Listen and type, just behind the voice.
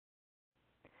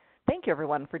Thank you,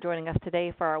 everyone, for joining us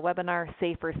today for our webinar,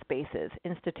 Safer Spaces,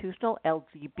 Institutional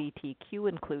LGBTQ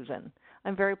Inclusion.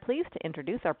 I'm very pleased to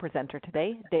introduce our presenter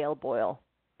today, Dale Boyle.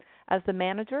 As the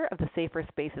manager of the Safer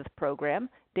Spaces program,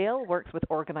 Dale works with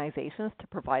organizations to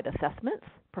provide assessments,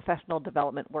 professional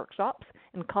development workshops,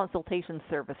 and consultation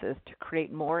services to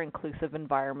create more inclusive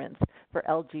environments for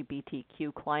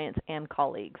LGBTQ clients and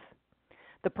colleagues.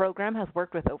 The program has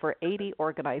worked with over 80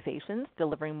 organizations,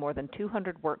 delivering more than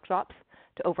 200 workshops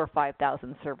to over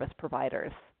 5,000 service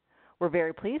providers. We're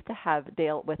very pleased to have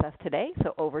Dale with us today,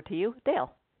 so over to you,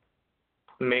 Dale.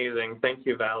 Amazing. Thank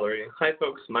you, Valerie. Hi,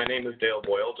 folks. My name is Dale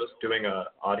Boyle, just doing an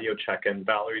audio check-in.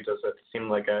 Valerie, does it seem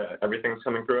like everything's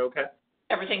coming through okay?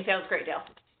 Everything sounds great, Dale.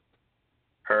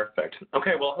 Perfect.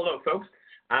 Okay, well, hello, folks.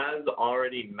 As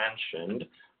already mentioned,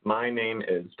 my name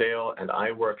is Dale, and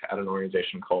I work at an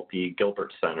organization called the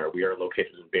Gilbert Center. We are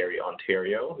located in Barrie,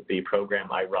 Ontario. The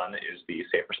program I run is the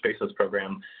Safer Spaces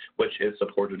program, which is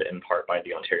supported in part by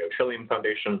the Ontario Trillium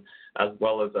Foundation, as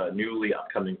well as a newly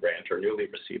upcoming grant or newly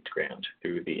received grant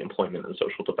through the Employment and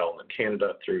Social Development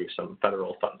Canada through some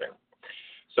federal funding.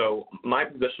 So my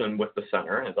position with the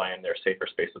center is I am their Safer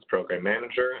Spaces program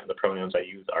manager, and the pronouns I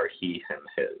use are he, him,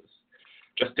 his.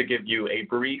 Just to give you a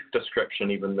brief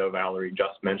description, even though Valerie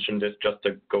just mentioned it, just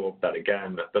to go over that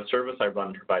again, the service I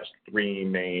run provides three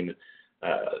main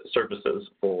services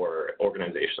for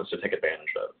organizations to take advantage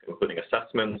of, including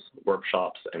assessments,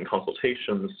 workshops, and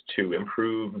consultations to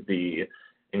improve the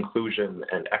inclusion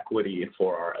and equity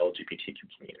for our LGBTQ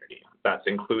community. That's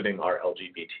including our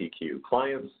LGBTQ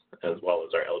clients as well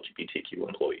as our LGBTQ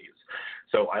employees.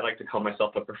 So I like to call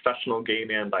myself a professional gay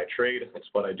man by trade. It's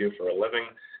what I do for a living.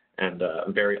 And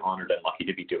I'm very honored and lucky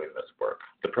to be doing this work.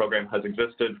 The program has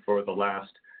existed for the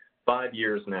last 5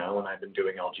 years now, and I've been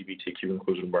doing LGBTQ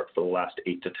inclusion work for the last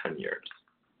 8 to 10 years.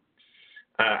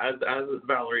 As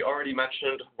Valerie already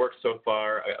mentioned, worked so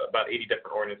far about 80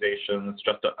 different organizations,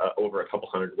 just over a couple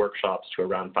hundred workshops to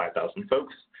around 5,000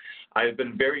 folks. I've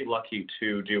been very lucky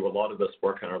to do a lot of this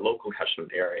work in our local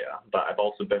catchment area, but I've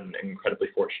also been incredibly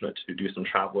fortunate to do some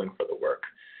traveling for the work.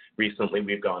 Recently,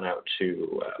 we've gone out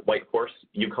to Whitehorse,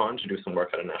 Yukon, to do some work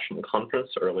at a national conference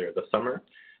earlier this summer.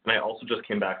 And I also just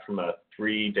came back from a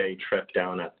 3-day trip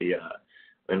down at the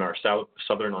in our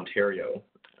southern Ontario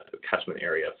catchment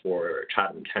area for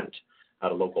Chatham, Kent,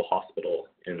 at a local hospital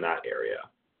in that area.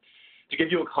 To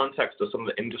give you a context of some of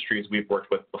the industries we've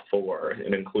worked with before,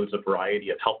 it includes a variety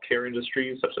of healthcare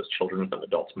industries, such as children's and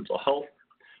adults' mental health,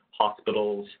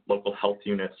 hospitals, local health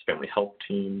units, family health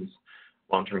teams,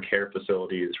 long-term care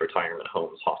facilities, retirement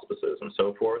homes, hospices, and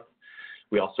so forth.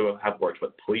 We also have worked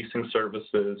with policing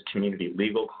services, community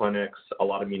legal clinics, a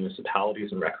lot of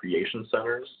municipalities and recreation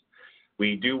centers.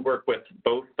 We do work with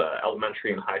both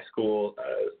elementary and high schools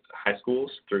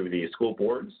through the school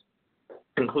boards,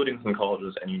 including some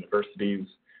colleges and universities.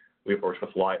 We've worked with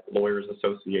lawyers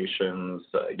associations,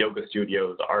 yoga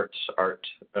studios, art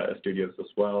studios as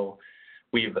well.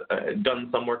 We've done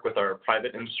some work with our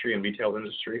private industry and retail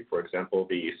industry. For example,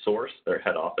 the Source, their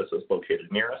head office is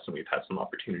located near us, and we've had some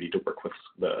opportunity to work with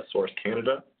the Source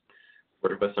Canada.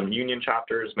 Worked with some union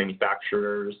chapters,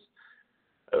 manufacturers,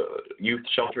 youth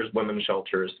shelters, women's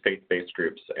shelters, faith-based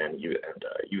groups, and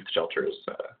youth shelters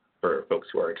for folks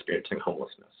who are experiencing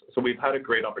homelessness. So we've had a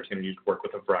great opportunity to work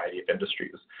with a variety of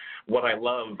industries. What I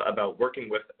love about working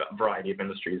with a variety of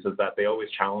industries is that they always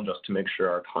challenge us to make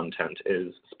sure our content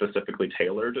is specifically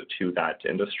tailored to that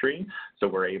industry, so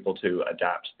we're able to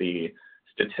adapt the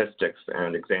statistics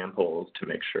and examples to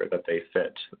make sure that they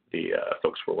fit the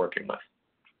folks we're working with.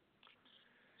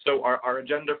 So our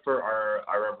agenda for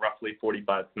our roughly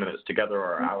 45 minutes together,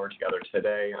 or our hour together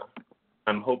today,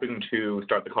 I'm hoping to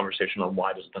start the conversation on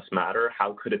why does this matter,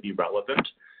 how could it be relevant,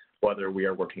 whether we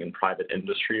are working in private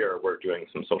industry or we're doing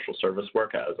some social service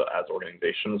work as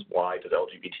organizations, why does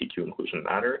LGBTQ inclusion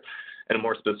matter, and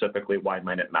more specifically, why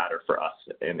might it matter for us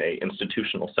in an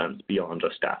institutional sense beyond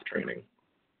just staff training.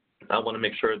 I want to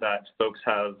make sure that folks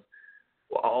have,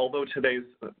 although today's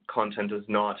content is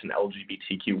not an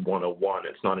LGBTQ 101,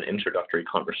 it's not an introductory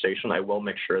conversation, I will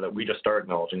make sure that we just start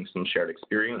acknowledging some shared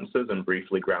experiences and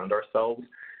briefly ground ourselves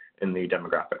in the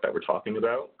demographic that we're talking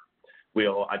about.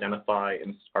 We'll identify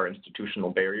our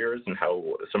institutional barriers and how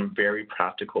some very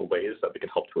practical ways that we can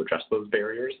help to address those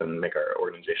barriers and make our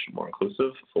organization more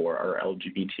inclusive for our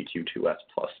LGBTQ2S+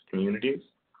 communities.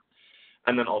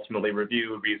 And then ultimately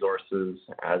review resources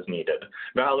as needed.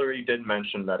 Valerie did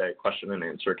mention that a question and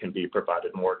answer can be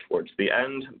provided more towards the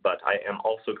end, but I am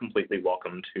also completely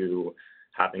welcome to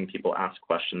having people ask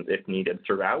questions if needed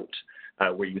throughout,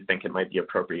 where you think it might be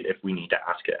appropriate if we need to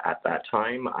ask it at that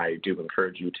time. I do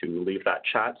encourage you to leave that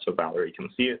chat so Valerie can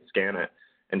see it, scan it,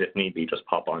 and if need be, just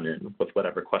pop on in with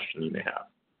whatever question you may have.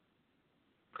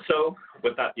 So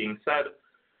with that being said,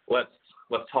 let's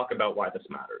talk about why this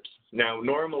matters. Now,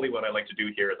 normally what I like to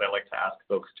do here is I like to ask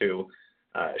folks to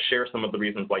share some of the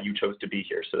reasons why you chose to be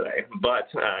here today. But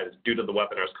due to the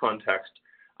webinar's context,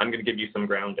 I'm going to give you some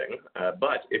grounding.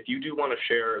 But if you do want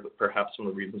to share perhaps some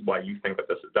of the reasons why you think that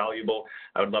this is valuable,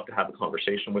 I would love to have a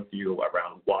conversation with you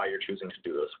around why you're choosing to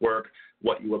do this work,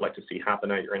 what you would like to see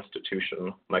happen at your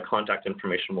institution. My contact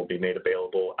information will be made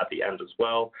available at the end as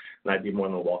well, and I'd be more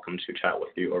than welcome to chat with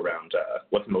you around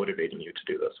what's motivating you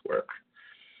to do this work.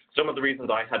 Some of the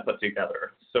reasons I had put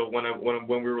together. So when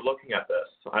we were looking at this,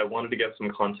 I wanted to give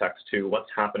some context to what's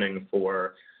happening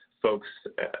for folks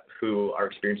who are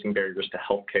experiencing barriers to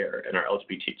healthcare in our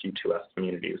LGBTQ2S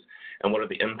communities, and what are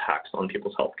the impacts on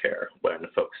people's healthcare when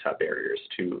folks have barriers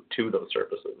to those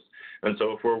services. And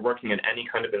so if we're working in any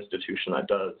kind of institution that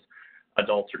does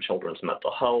adults or children's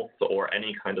mental health or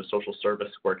any kind of social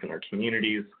service work in our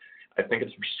communities, I think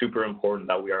it's super important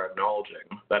that we are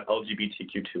acknowledging that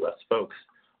LGBTQ2S folks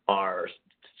are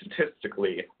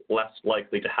statistically less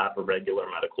likely to have a regular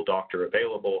medical doctor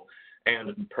available,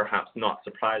 and perhaps not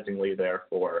surprisingly,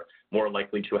 therefore, more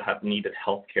likely to have needed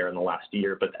health care in the last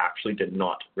year, but actually did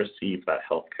not receive that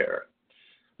health care.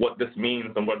 What this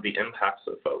means and what are the impacts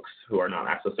of folks who are not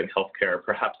accessing health care,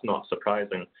 perhaps not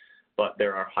surprising, but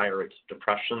there are higher rates of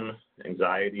depression,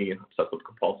 anxiety,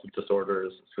 obsessive-compulsive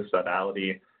disorders,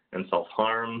 suicidality, and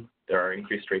self-harm. There are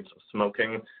increased rates of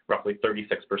smoking, roughly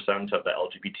 36% of the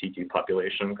LGBTQ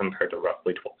population compared to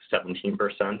roughly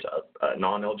 17% of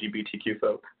non-LGBTQ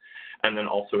folk. And then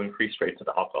also increased rates of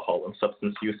alcohol and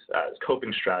substance use as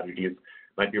coping strategies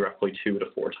might be roughly 2 to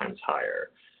 4 times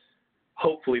higher.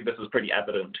 Hopefully this is pretty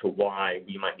evident to why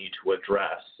we might need to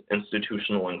address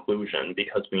institutional inclusion,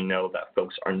 because we know that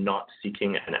folks are not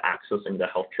seeking and accessing the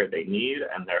healthcare they need,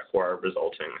 and therefore are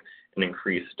resulting in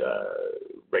increased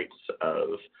rates of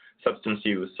substance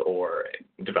use or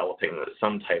developing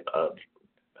some type of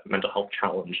mental health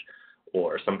challenge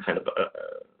or some kind of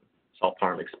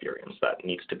self-harm experience that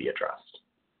needs to be addressed.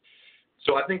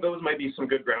 So I think those might be some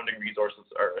good grounding resources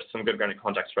or some good grounding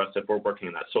context for us if we're working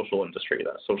in that social industry,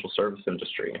 that social service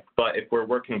industry. But if we're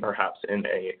working perhaps in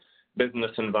a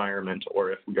business environment,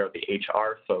 or if we are the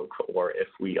HR folk, or if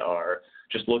we are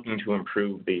just looking to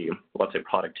improve the, let's say,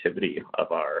 productivity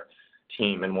of our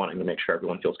team and wanting to make sure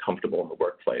everyone feels comfortable in the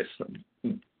workplace.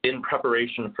 In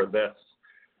preparation for this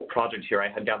project here, I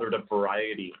had gathered a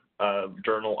variety of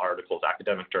journal articles,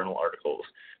 academic journal articles,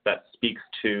 that speaks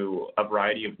to a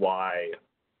variety of why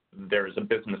there is a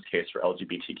business case for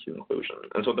LGBTQ inclusion.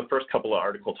 And so the first couple of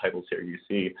article titles here you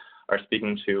see are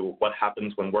speaking to what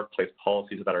happens when workplace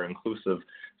policies that are inclusive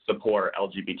support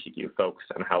LGBTQ folks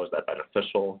and how is that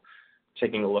beneficial.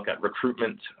 Taking a look at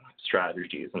recruitment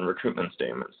strategies and recruitment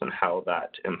statements and how that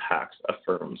impacts a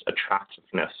firm's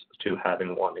attractiveness to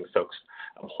wanting folks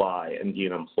apply and be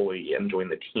an employee and join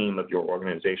the team of your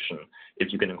organization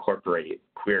if you can incorporate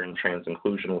queer and trans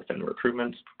inclusion within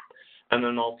recruitment. And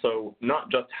then also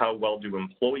not just how well do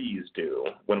employees do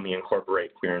when we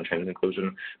incorporate queer and trans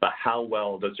inclusion, but how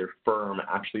well does your firm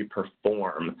actually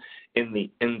perform in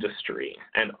the industry.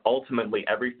 And ultimately,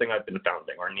 everything I've been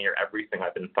finding, or near everything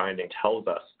I've been finding, tells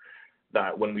us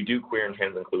that when we do queer and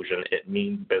trans inclusion, it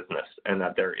means business, and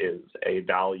that there is a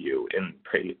value in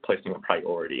placing a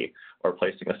priority or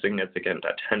placing a significant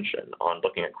attention on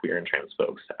looking at queer and trans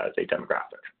folks as a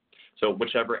demographic. So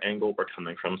whichever angle we're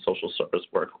coming from, social service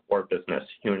work or business,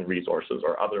 human resources,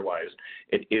 or otherwise,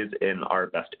 it is in our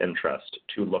best interest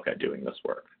to look at doing this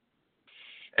work.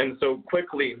 And so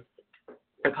quickly,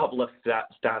 a couple of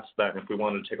stats then, if we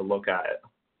wanted to take a look at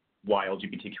why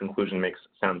LGBTQ inclusion makes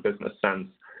sound business sense.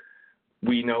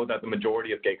 We know that the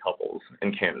majority of gay couples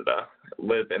in Canada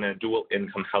live in a dual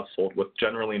income household with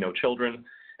generally no children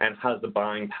and has the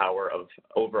buying power of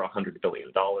over $100 billion.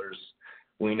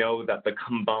 We know that the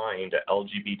combined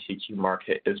LGBTQ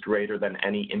market is greater than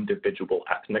any individual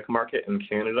ethnic market in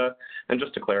Canada. And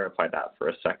just to clarify that for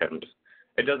a second,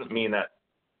 it doesn't mean that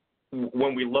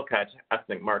when we look at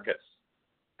ethnic markets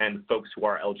and folks who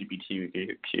are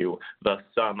LGBTQ, the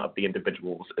sum of the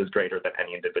individuals is greater than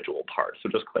any individual part. So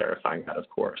just clarifying that, of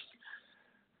course.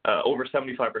 Over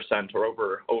 75% or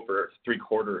over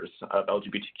 3/4 of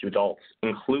LGBTQ adults,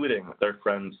 including their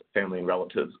friends, family, and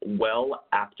relatives, will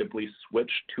actively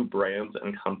switch to brands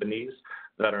and companies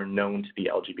that are known to be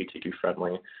LGBTQ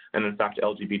friendly. And in fact,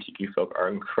 LGBTQ folk are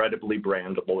incredibly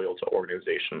brand loyal to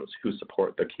organizations who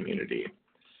support the community.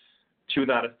 To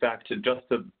that effect, just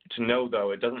to know,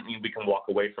 though, it doesn't mean we can walk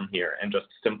away from here and just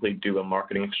simply do a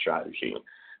marketing strategy,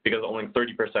 because only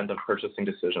 30% of purchasing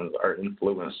decisions are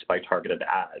influenced by targeted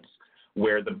ads.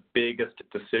 where the biggest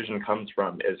decision comes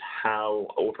from is how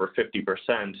over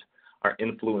 50% are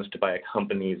influenced by a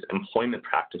company's employment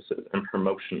practices and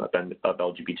promotion of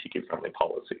LGBTQ-friendly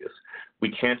policies.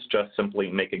 We can't just simply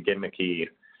make a gimmicky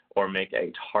or make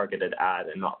a targeted ad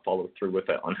and not follow through with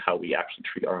it on how we actually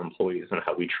treat our employees and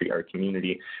how we treat our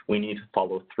community. We need to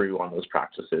follow through on those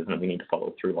practices, and we need to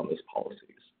follow through on those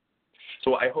policies.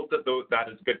 So I hope that that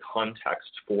is good context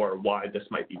for why this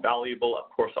might be valuable. Of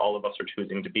course, all of us are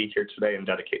choosing to be here today and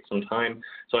dedicate some time.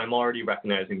 So I'm already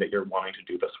recognizing that you're wanting to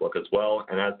do this work as well.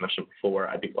 And as mentioned before,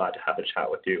 I'd be glad to have a chat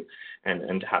with you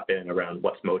and tap in around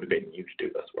what's motivating you to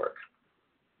do this work.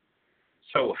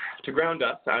 So to ground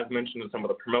us, as mentioned in some of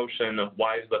the promotion,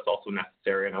 why is this also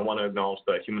necessary? And I want to acknowledge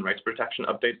the human rights protection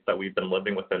updates that we've been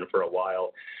living within for a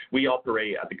while. We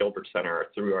operate at the Gilbert Center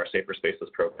through our Safer Spaces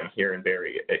program here in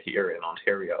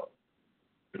Ontario.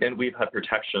 And we've had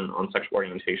protection on sexual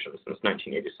orientation since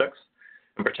 1986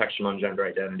 and protection on gender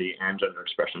identity and gender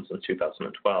expression since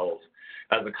 2012.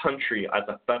 As a country, as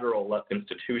a federal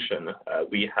institution,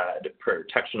 we had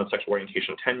protection of sexual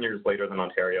orientation 10 years later than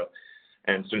Ontario,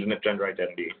 and gender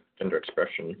identity, gender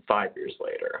expression 5 years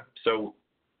later. So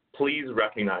please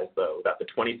recognize, though, that the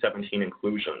 2017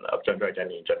 inclusion of gender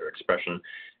identity and gender expression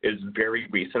is very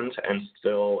recent and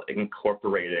still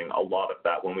incorporating a lot of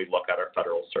that when we look at our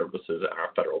federal services and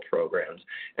our federal programs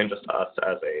and just us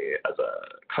as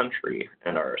a country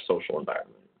and our social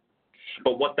environment.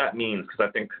 But what that means, because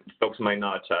I think folks might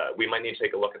not, we might need to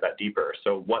take a look at that deeper.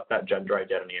 So what that gender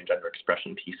identity and gender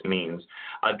expression piece means,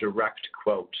 a direct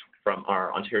quote from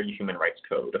our Ontario Human Rights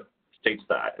Code states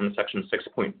that in section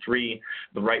 6.3,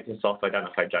 the right to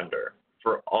self-identify gender.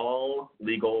 For all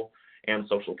legal and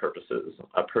social purposes,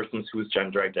 a person whose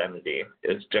gender identity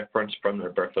is different from their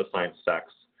birth assigned sex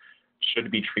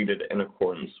should be treated in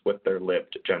accordance with their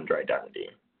lived gender identity.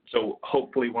 So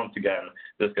hopefully, once again,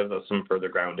 this gives us some further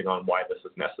grounding on why this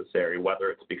is necessary, whether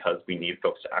it's because we need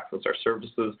folks to access our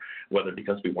services, whether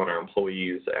because we want our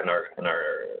employees and our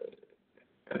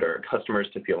customers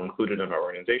to feel included in our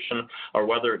organization, or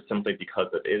whether it's simply because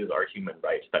it is our human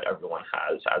right that everyone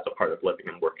has as a part of living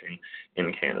and working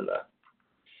in Canada.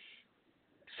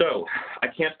 So I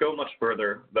can't go much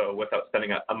further, though, without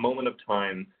spending a moment of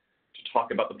time to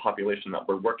talk about the population that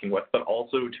we're working with, but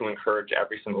also to encourage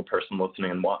every single person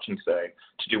listening and watching today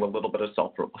to do a little bit of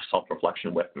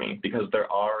self-reflection with me, because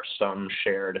there are some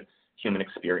shared human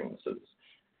experiences.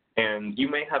 And you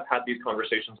may have had these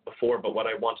conversations before, but what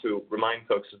I want to remind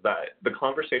folks is that the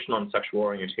conversation on sexual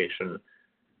orientation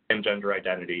and gender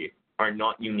identity are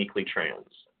not uniquely trans.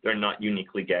 They're not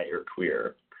uniquely gay or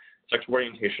queer. Sexual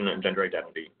orientation and gender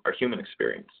identity are human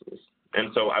experiences. And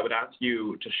so I would ask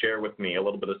you to share with me a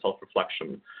little bit of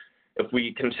self-reflection. If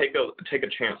we can take a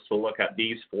chance to look at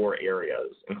these four areas,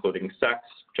 including sex,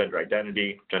 gender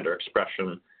identity, gender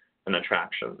expression, and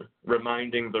attraction,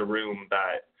 reminding the room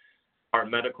that our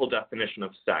medical definition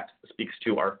of sex speaks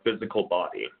to our physical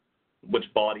body. Which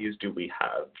bodies do we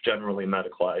have? Generally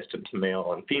medicalized into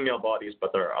male and female bodies,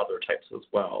 but there are other types as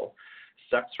well.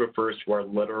 Sex refers to our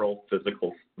literal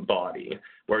physical body,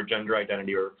 where gender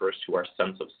identity refers to our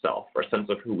sense of self, our sense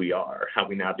of who we are, how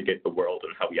we navigate the world,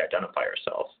 and how we identify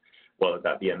ourselves, whether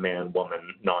that be a man,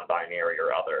 woman, non-binary,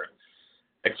 or other.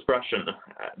 Expression,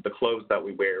 the clothes that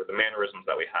we wear, the mannerisms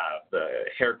that we have, the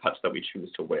haircuts that we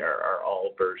choose to wear are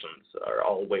all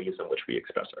ways in which we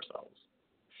express ourselves.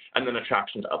 And then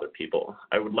attraction to other people.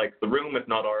 I would like the room, if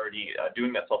not already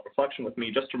doing that self-reflection with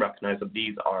me, just to recognize that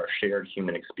these are shared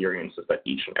human experiences that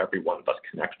each and every one of us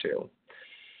connect to.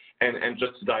 And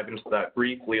just to dive into that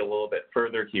briefly a little bit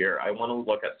further here, I want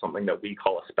to look at something that we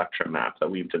call a spectrum map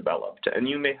that we've developed. And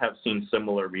you may have seen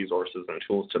similar resources and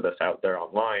tools to this out there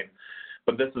online,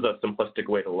 but this is a simplistic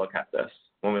way to look at this.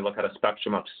 When we look at a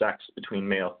spectrum of sex between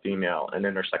male, female, and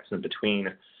intersection between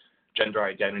gender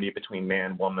identity between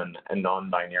man, woman, and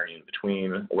non-binary in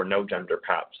between, or no gender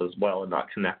perhaps as well, and not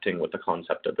connecting with the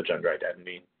concept of the gender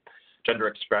identity. Gender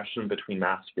expression between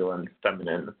masculine,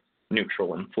 feminine,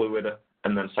 neutral, and fluid,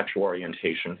 and then sexual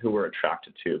orientation, who we're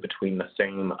attracted to between the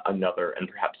same, another, and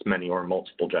perhaps many or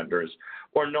multiple genders,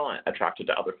 or not attracted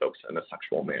to other folks in a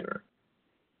sexual manner.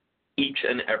 Each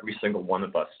and every single one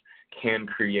of us can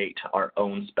create our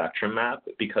own spectrum map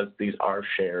because these are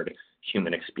shared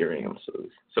human experiences.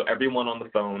 So everyone on the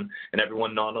phone and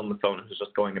everyone not on the phone who's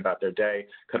just going about their day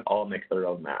could all make their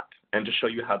own map. And to show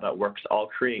you how that works, I'll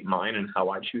create mine and how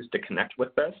I choose to connect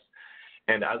with this.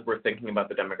 And as we're thinking about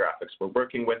the demographics we're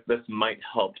working with, this might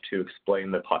help to explain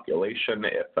the population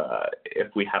if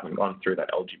we haven't gone through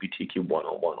that LGBTQ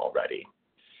 101 already.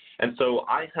 And so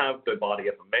I have the body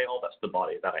of a male. That's the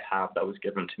body that I have that was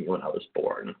given to me when I was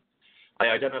born. I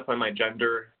identify my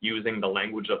gender using the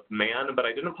language of man, but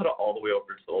I didn't put it all the way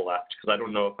over to the left because I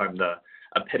don't know if I'm the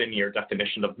epitome or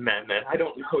definition of men, and I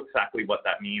don't know exactly what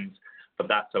that means, but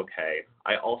that's okay.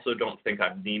 I also don't think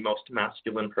I'm the most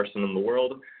masculine person in the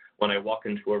world. When I walk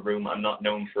into a room, I'm not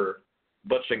known for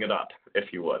butching it up,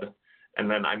 if you would, and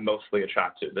then I'm mostly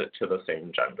attracted to the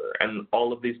same gender. And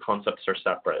all of these concepts are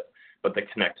separate, but they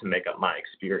connect to make up my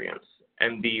experience.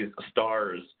 And these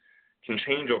stars can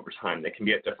change over time. They can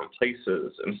be at different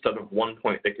places. Instead of one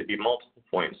point, they could be multiple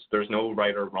points. There's no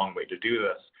right or wrong way to do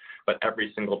this, but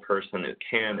every single person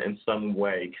can in some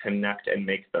way connect and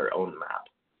make their own map.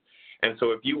 And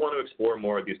so if you want to explore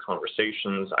more of these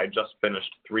conversations, I just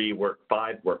finished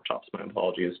 5 workshops,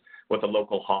 with a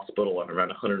local hospital and around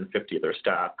 150 of their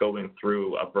staff going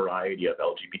through a variety of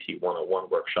LGBT 101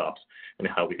 workshops and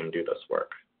how we can do this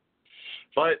work.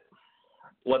 But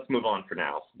let's move on for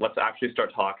now. Let's actually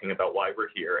start talking about why we're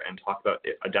here and talk about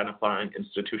identifying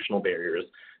institutional barriers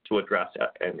to address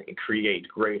and create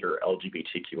greater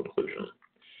LGBTQ inclusion.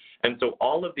 And so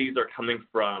all of these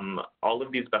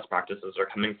best practices are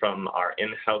coming from our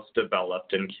in-house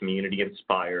developed and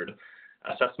community-inspired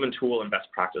assessment tool and best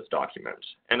practice document.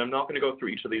 And I'm not going to go through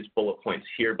each of these bullet points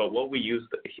here, but what we use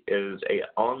is an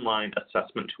online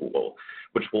assessment tool,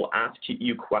 which will ask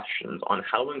you questions on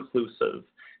how inclusive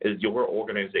is your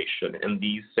organization in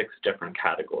these 6 different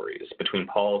categories between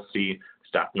policy,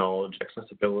 staff knowledge,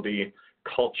 accessibility,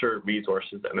 culture,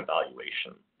 resources, and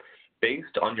evaluation.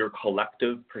 Based on your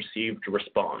collective perceived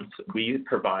response, we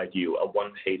provide you a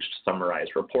 1-page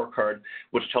summarized report card,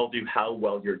 which tells you how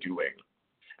well you're doing.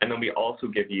 And then we also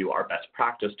give you our best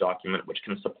practice document, which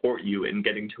can support you in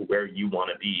getting to where you want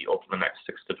to be over the next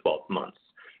 6 to 12 months.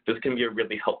 This can be a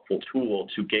really helpful tool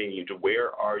to gauge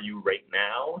where are you right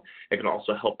now. It can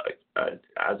also help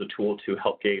as a tool to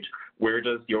help gauge where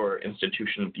does your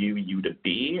institution view you to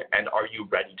be, and are you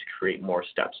ready to create more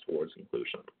steps towards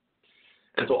inclusion.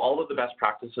 And so all of the best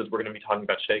practices we're going to be talking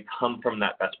about today come from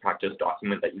that best practice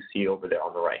document that you see over there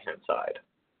on the right-hand side.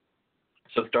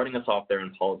 So starting us off there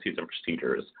in policies and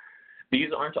procedures, these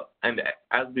aren't, and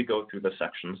as we go through the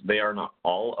sections, they are not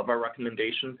all of our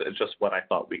recommendations. It's just what I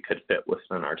thought we could fit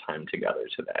within our time together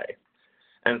today.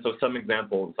 And so some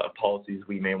examples of policies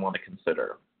we may want to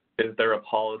consider. Is there a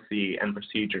policy and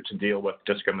procedure to deal with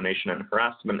discrimination and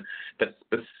harassment that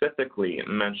specifically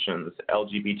mentions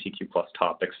LGBTQ+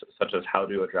 topics, such as how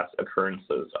to address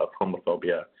occurrences of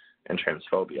homophobia and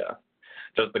transphobia?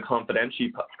 Does the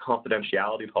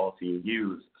confidentiality policy you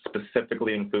use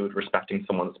specifically include respecting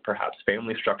someone's perhaps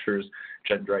family structures,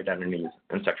 gender identities,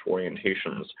 and sexual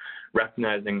orientations,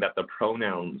 recognizing that the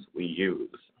pronouns we use,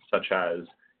 such as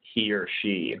he or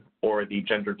she, or the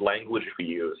gendered language we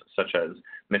use, such as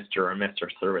Mr. or Miss or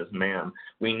Sir as ma'am,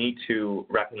 we need to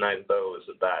recognize those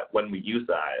that when we use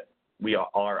that, we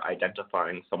are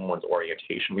identifying someone's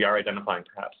orientation. We are identifying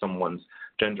perhaps someone's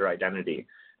gender identity,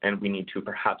 and we need to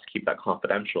perhaps keep that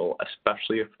confidential,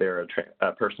 especially if they're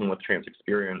a person with trans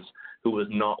experience who is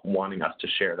not wanting us to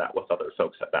share that with other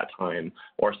folks at that time,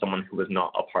 or someone who is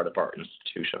not a part of our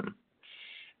institution.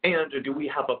 And do we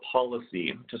have a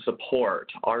policy to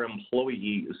support our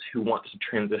employees who want to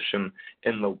transition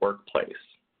in the workplace?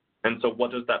 And so what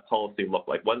does that policy look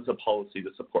like? What is a policy to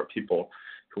support people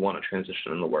who want to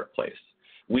transition in the workplace?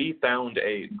 We found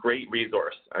a great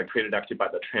resource created actually by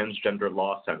the Transgender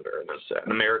Law Center, and it's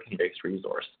an American-based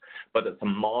resource, but it's a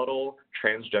model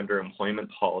transgender employment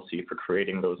policy for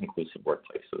creating those inclusive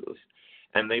workplaces.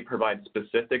 And they provide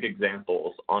specific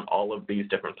examples on all of these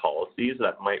different policies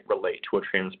that might relate to a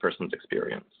trans person's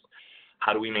experience.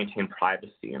 How do we maintain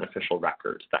privacy in official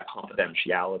records, that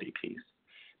confidentiality piece?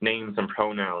 Names and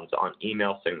pronouns on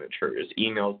email signatures,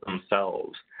 emails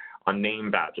themselves, on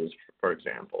name badges, for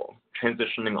example.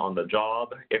 Transitioning on the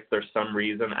job, if there's some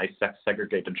reason I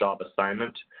segregate a job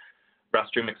assignment,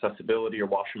 restroom accessibility or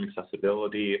washroom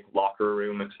accessibility, locker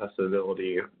room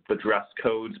accessibility, the dress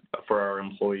codes for our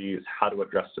employees, how to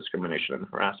address discrimination and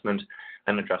harassment,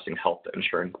 and addressing health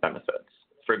insurance benefits.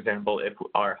 For example, if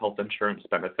our health insurance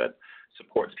benefit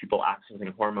supports people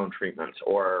accessing hormone treatments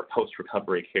or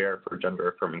post-recovery care for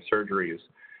gender-affirming surgeries,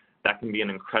 that can be an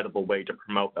incredible way to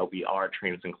promote that we are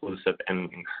trans inclusive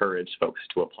and encourage folks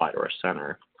to apply to our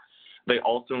center. They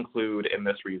also include in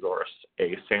this resource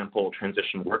a sample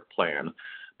transition work plan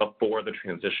before the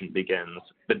transition begins,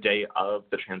 the day of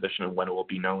the transition and when it will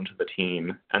be known to the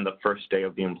team, and the first day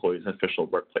of the employee's official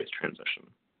workplace transition.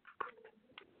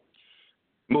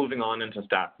 Moving on into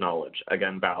staff knowledge.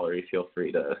 Again, Valerie, feel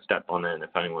free to step on in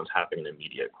if anyone's having an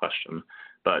immediate question.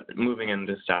 But moving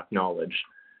into staff knowledge,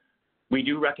 We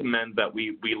do recommend that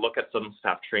we look at some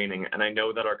staff training, and I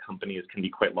know that our companies can be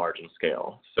quite large in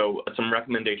scale. So some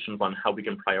recommendations on how we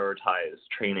can prioritize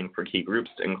training for key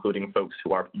groups, including folks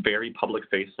who are very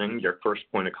public-facing, your first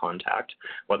point of contact,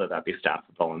 whether that be staff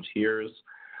or volunteers,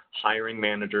 hiring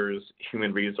managers,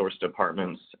 human resource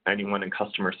departments, anyone in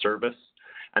customer service,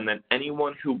 and then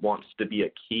anyone who wants to be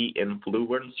a key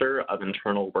influencer of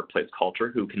internal workplace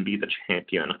culture who can be the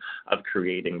champion of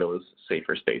creating those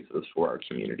safer spaces for our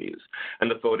communities. And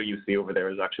the photo you see over there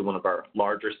is actually one of our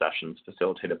larger sessions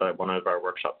facilitated by one of our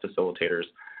workshop facilitators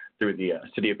through the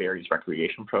City of Barrie's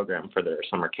recreation program for their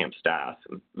summer camp staff.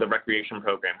 The recreation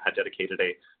program had dedicated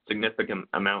a significant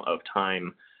amount of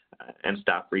time and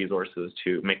staff resources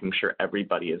to making sure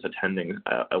everybody is attending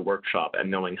a workshop and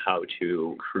knowing how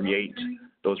to create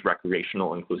those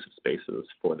recreational inclusive spaces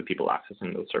for the people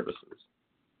accessing those services.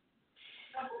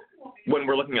 When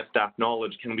we're looking at staff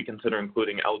knowledge, can we consider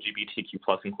including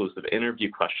LGBTQ+ inclusive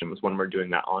interview questions when we're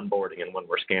doing that onboarding and when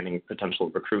we're scanning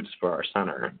potential recruits for our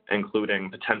center,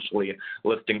 including potentially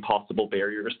listing possible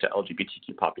barriers to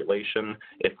LGBTQ population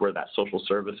if we're that social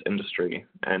service industry,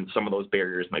 and some of those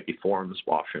barriers might be forms,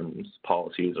 washrooms,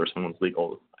 policies, or someone's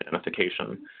legal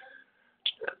identification.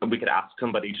 We could ask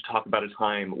somebody to talk about a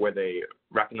time where they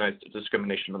recognized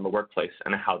discrimination in the workplace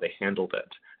and how they handled it,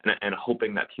 and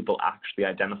hoping that people actually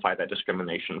identify that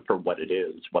discrimination for what it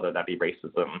is, whether that be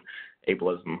racism,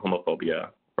 ableism, homophobia,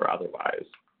 or otherwise.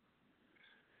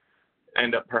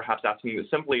 And perhaps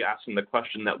simply asking the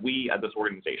question that we at this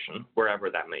organization, wherever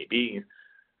that may be,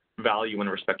 value and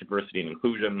respect diversity and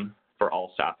inclusion for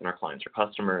all staff and our clients or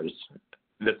customers.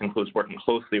 This includes working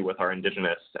closely with our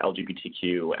Indigenous,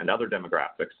 LGBTQ, and other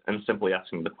demographics, and simply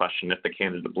asking the question if the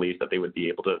candidate believes that they would be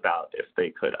able to if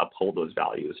they could uphold those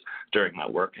values during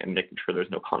that work, and making sure there's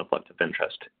no conflict of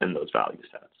interest in those value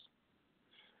sets.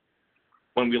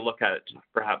 When we look at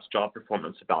perhaps job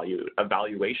performance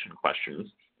evaluation questions,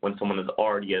 when someone is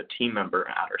already a team member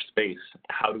at our space,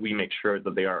 how do we make sure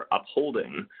that they are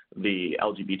upholding the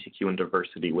LGBTQ and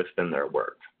diversity within their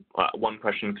work? One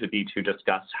question could be to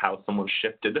discuss how someone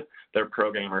shifted their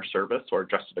program or service or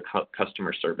addressed a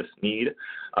customer service need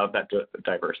of that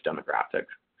diverse demographic,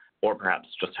 or perhaps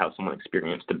just how someone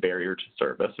experienced a barrier to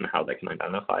service and how they can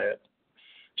identify it.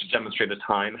 To demonstrate a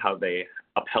time how they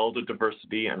upheld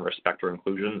diversity and respect or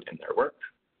inclusion in their work,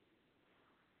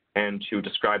 and to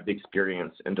describe the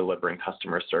experience in delivering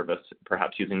customer service,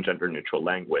 perhaps using gender-neutral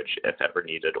language if ever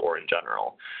needed or in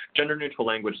general. Gender-neutral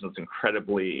language is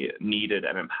incredibly needed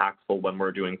and impactful when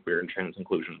we're doing queer and trans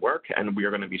inclusion work, and we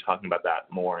are going to be talking about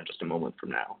that more in just a moment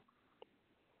from now.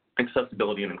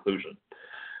 Accessibility and inclusion.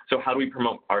 So how do we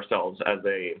promote ourselves as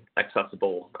an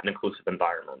accessible and inclusive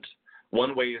environment?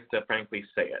 One way is to frankly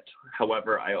say it.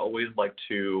 However, I always like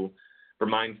to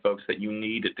remind folks that you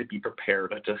need to be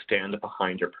prepared to stand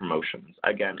behind your promotions.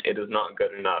 Again, it is not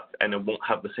good enough, and it won't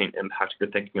have the same impact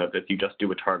you're thinking of if you just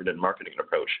do a targeted marketing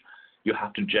approach. You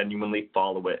have to genuinely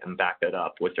follow it and back it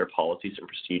up with your policies and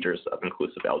procedures of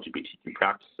inclusive LGBTQ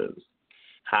practices.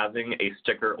 Having a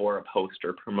sticker or a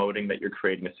poster promoting that you're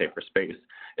creating a safer space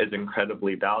is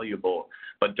incredibly valuable,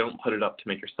 but don't put it up to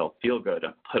make yourself feel good.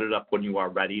 Put it up when you are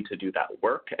ready to do that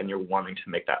work and you're wanting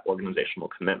to make that organizational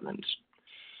commitment.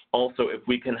 Also, if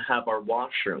we can have our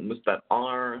washrooms that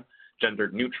are gender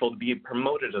neutral be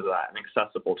promoted as that and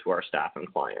accessible to our staff and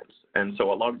clients. And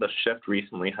so a lot of the shift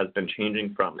recently has been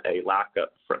changing from a lack of,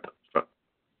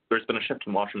 there's been a shift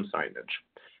in washroom signage,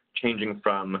 changing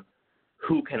from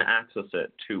who can access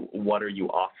it to what are you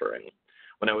offering.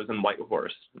 When I was in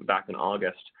Whitehorse back in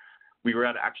August, we were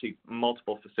at actually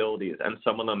multiple facilities, and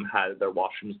some of them had their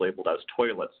washrooms labeled as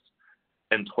toilets,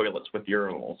 and toilets with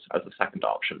urinals as a second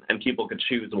option. And people could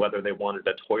choose whether they wanted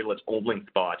a toilet-only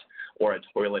spot or a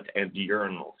toilet and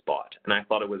urinal spot. And I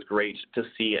thought it was great to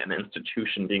see an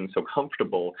institution being so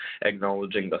comfortable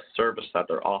acknowledging the service that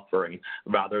they're offering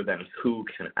rather than who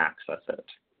can access it.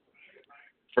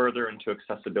 Further into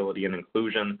accessibility and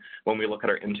inclusion, when we look at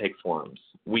our intake forms,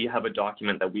 we have a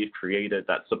document that we've created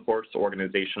that supports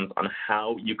organizations on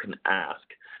how you can ask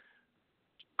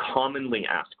commonly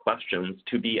asked questions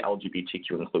to be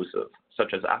LGBTQ inclusive,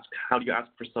 such as how do you ask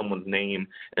for someone's name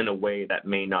in a way that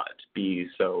may not be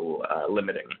so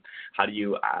limiting? How do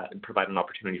you provide an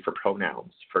opportunity for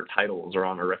pronouns, for titles or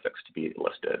honorifics to be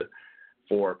listed,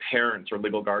 for parents or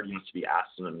legal guardians to be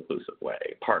asked in an inclusive way,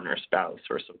 partner, spouse,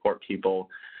 or support people,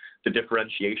 the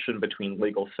differentiation between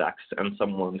legal sex and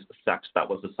someone's sex that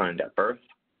was assigned at birth,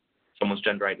 someone's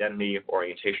gender identity,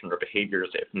 orientation, or behaviors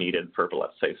if needed for,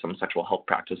 let's say, some sexual health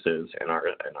practices in our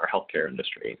healthcare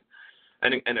industry.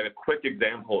 And a quick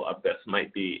example of this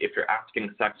might be if you're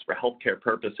asking sex for healthcare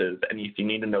purposes, and if you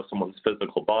need to know someone's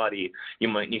physical body, you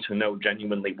might need to know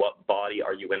genuinely what body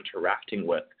are you interacting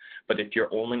with. But if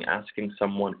you're only asking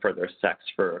someone for their sex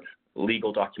for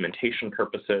legal documentation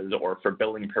purposes or for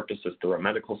billing purposes through a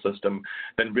medical system,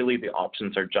 then really the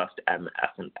options are just M, F,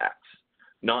 and X.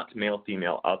 Not male,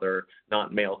 female, other,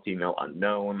 not male, female,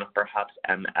 unknown, perhaps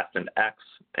M, F, and X,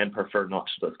 and prefer not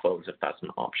to disclose if that's an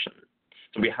option.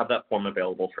 So we have that form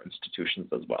available for institutions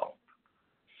as well.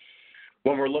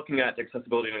 When we're looking at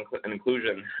accessibility and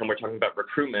inclusion, and we're talking about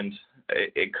recruitment,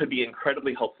 it could be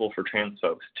incredibly helpful for trans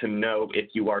folks to know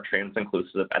if you are trans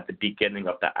inclusive at the beginning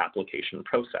of the application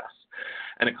process.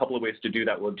 And a couple of ways to do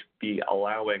that would be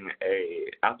allowing an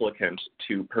applicant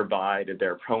to provide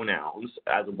their pronouns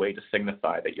as a way to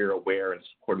signify that you're aware and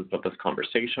supportive of this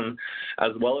conversation,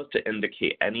 as well as to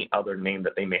indicate any other name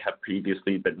that they may have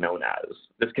previously been known as.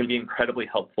 This can be incredibly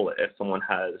helpful if someone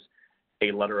has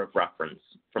a letter of reference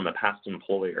from a past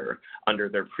employer under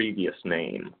their previous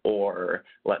name, or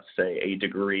let's say a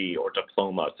degree or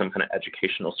diploma, some kind of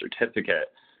educational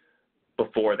certificate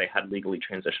before they had legally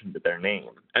transitioned to their name.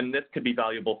 And this could be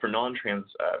valuable for non-trans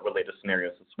related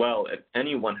scenarios as well. If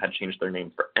anyone had changed their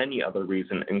name for any other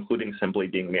reason, including simply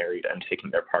being married and taking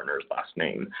their partner's last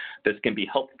name, this can be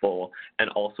helpful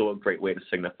and also a great way to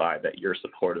signify that you're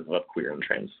supportive of queer and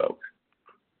trans folk.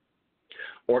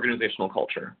 Organizational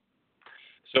culture.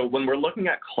 So when we're looking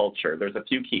at culture, there's a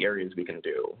few key areas we can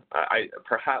do.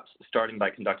 Perhaps starting by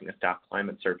conducting a staff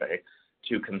climate survey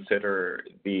to consider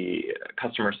the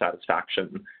customer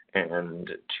satisfaction and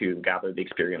to gather the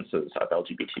experiences of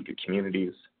LGBTQ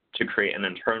communities, to create an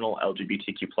internal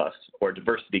LGBTQ+ or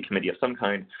diversity committee of some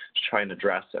kind to try and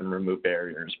address and remove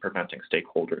barriers preventing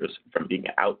stakeholders from being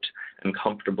out and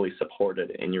comfortably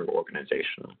supported in your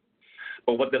organization.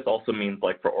 But what this also means,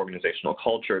 like for organizational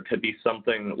culture, could be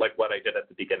something like what I did at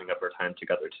the beginning of our time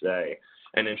together today,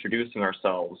 and introducing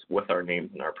ourselves with our names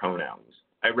and our pronouns.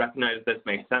 I recognize this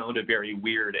may sound very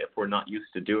weird if we're not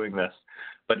used to doing this,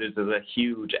 but it is a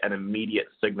huge and immediate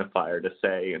signifier to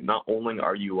say not only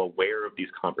are you aware of these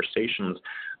conversations,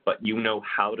 but you know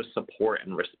how to support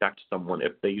and respect someone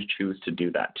if they choose to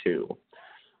do that too.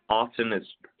 Often it's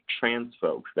trans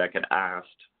folks that get asked,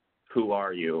 who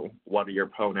are you? What are your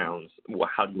pronouns?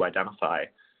 How do you identify?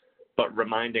 But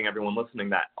reminding everyone listening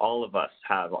that all of us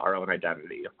have our own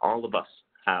identity. All of us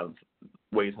have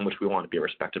ways in which we want to be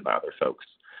respected by other folks.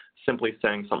 Simply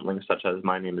saying something such as,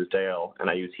 my name is Dale, and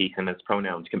I use he, him as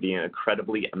pronouns can be an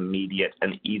incredibly immediate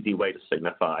and easy way to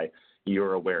signify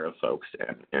you're aware of folks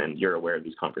and you're aware of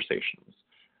these conversations.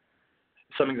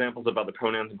 Some examples of other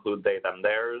pronouns include they, them,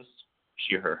 theirs,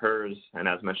 she, her, hers, and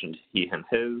as mentioned, he, him,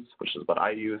 his, which is what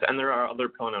I use. And there are other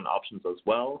pronoun options as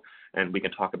well, and we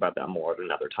can talk about that more at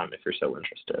another time if you're so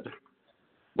interested.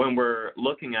 When we're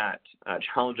looking at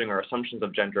challenging our assumptions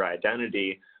of gender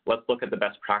identity, let's look at the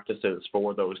best practices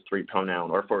for those three pronoun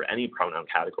or for any pronoun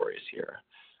categories here.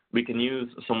 We can use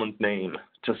someone's name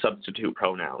to substitute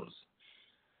pronouns.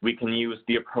 We can use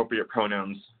the appropriate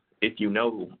pronouns if you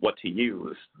know what to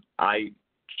use. I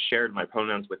shared my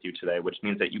pronouns with you today, which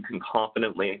means that you can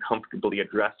confidently and comfortably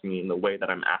address me in the way that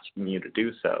I'm asking you to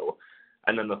do so.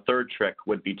 And then the third trick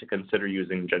would be to consider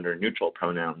using gender-neutral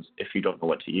pronouns if you don't know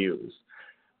what to use.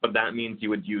 But that means you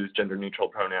would use gender-neutral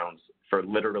pronouns for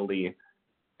literally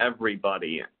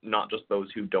everybody, not just those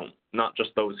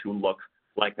who look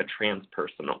like a trans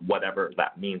person, whatever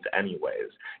that means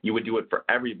anyways. You would do it for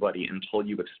everybody until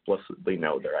you explicitly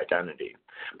know their identity.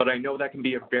 But I know that can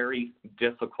be a very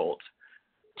difficult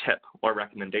tip or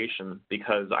recommendation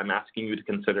because I'm asking you to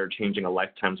consider changing a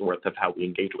lifetime's worth of how we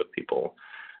engage with people.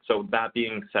 So that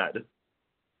being said,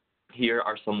 here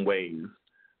are some ways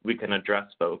we can address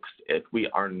folks if we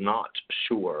are not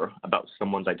sure about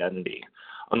someone's identity.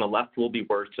 On the left will be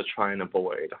words to try and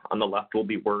avoid. On the left will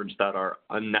be words that are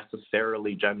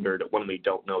unnecessarily gendered when we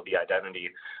don't know the identity.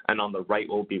 And on the right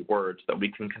will be words that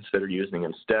we can consider using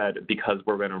instead because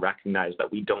we're going to recognize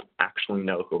that we don't actually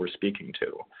know who we're speaking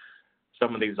to.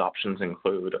 Some of these options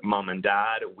include mom and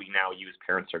dad. We now use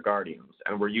parents or guardians,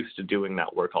 and we're used to doing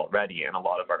that work already in a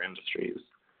lot of our industries.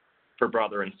 For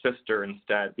brother and sister,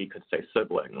 instead, we could say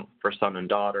sibling. For son and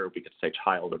daughter, we could say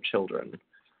child or children.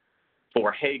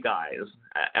 For hey guys,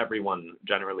 everyone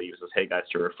generally uses hey guys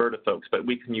to refer to folks, but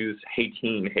we can use hey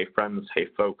teen, hey friends, hey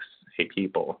folks, hey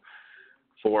people.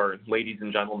 For ladies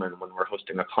and gentlemen, when we're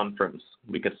hosting a conference,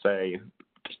 we could say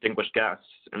distinguished guests,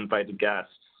 invited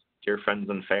guests, dear friends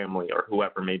and family, or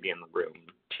whoever may be in the room,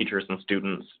 teachers and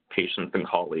students, patients and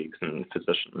colleagues and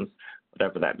physicians,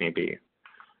 whatever that may be.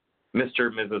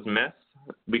 Mr., Mrs., Miss,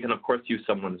 We can, of course, use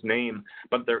someone's name,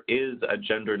 but there is a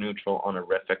gender-neutral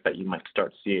honorific that you might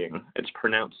start seeing. It's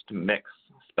pronounced mix,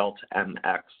 spelt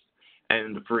MX.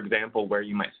 And, for example, where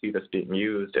you might see this being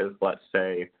used is, let's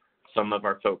say, some of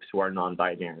our folks who are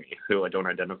non-binary, who don't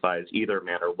identify as either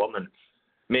man or woman,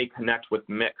 may connect with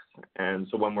mix. And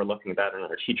so when we're looking at that in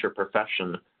our teacher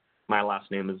profession, my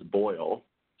last name is Boyle.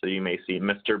 So you may see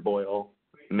Mr. Boyle,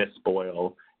 Miss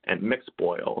Boyle, and Mix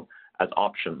Boyle as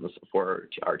options for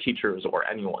our teachers or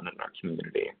anyone in our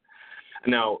community.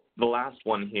 Now, the last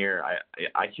one here,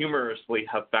 I humorously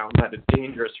have found that it's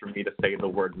dangerous for me to say the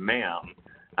word ma'am,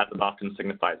 as it often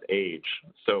signifies age.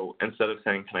 So instead of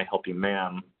saying, can I help you,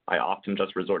 ma'am, I often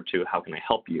just resort to, how can I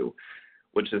help you,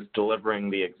 which is delivering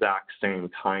the exact same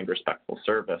kind, respectful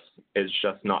service, is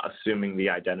just not assuming the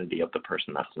identity of the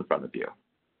person that's in front of you.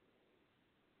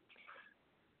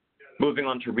 Moving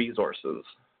on to resources.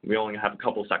 We only have a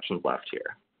couple sections left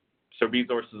here. So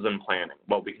resources and planning,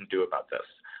 what we can do about this.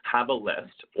 Have a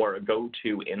list or a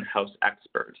go-to in-house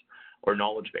expert or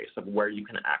knowledge base of where you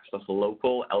can access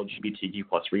local LGBTQ+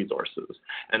 resources.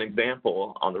 An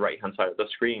example on the right-hand side of the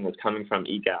screen is coming from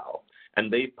EGAL,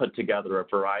 and they've put together a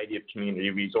variety of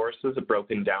community resources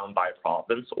broken down by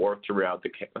province or throughout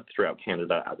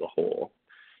Canada as a whole.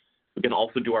 We can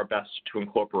also do our best to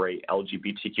incorporate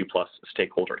LGBTQ+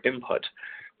 stakeholder input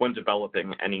when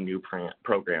developing any new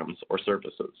programs or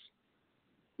services.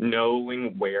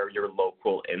 Knowing where your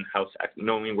local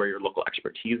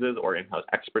expertise is or in-house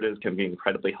expertise can be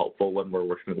incredibly helpful when we're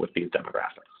working with these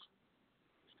demographics.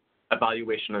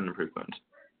 Evaluation and improvement.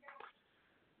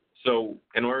 So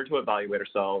in order to evaluate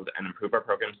ourselves and improve our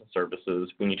programs and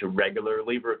services, we need to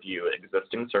regularly review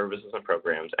existing services and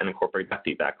programs and incorporate that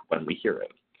feedback when we hear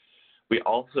it. We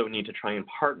also need to try and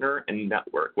partner and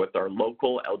network with our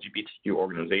local LGBTQ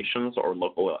organizations or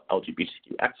local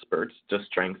LGBTQ experts to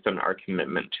strengthen our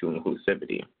commitment to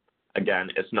inclusivity. Again,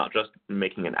 it's not just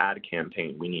making an ad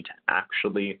campaign. We need to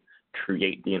actually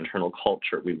create the internal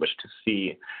culture we wish to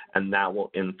see, and that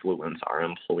will influence our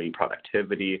employee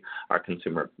productivity, our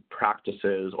consumer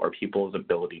practices, or people's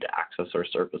ability to access our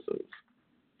services.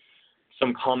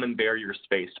 Some common barriers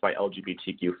faced by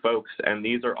LGBTQ folks, and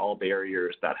these are all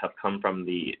barriers that have come from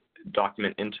the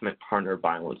document intimate partner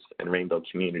violence in rainbow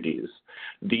communities.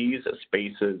 These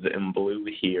spaces in blue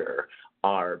here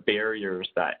are barriers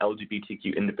that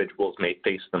LGBTQ individuals may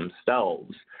face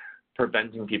themselves,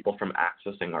 preventing people from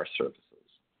accessing our services.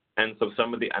 And so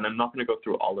and I'm not going to go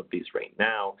through all of these right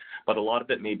now, but a lot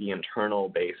of it may be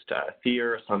internal-based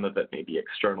fear, some of it may be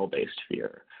external-based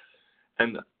fear.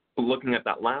 And looking at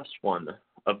that last one,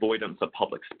 avoidance of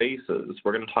public spaces,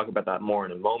 we're going to talk about that more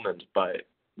in a moment, but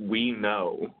we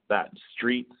know that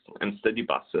streets and city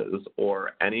buses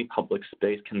or any public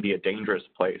space can be a dangerous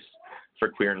place for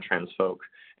queer and trans folk,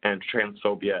 and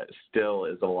transphobia still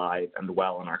is alive and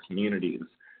well in our communities.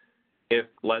 If,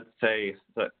 let's say,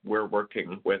 that we're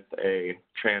working with a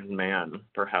trans man,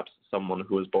 perhaps someone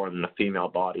who was born in a female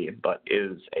body but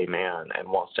is a man and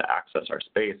wants to access our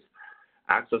space,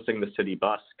 accessing the city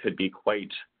bus could be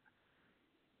quite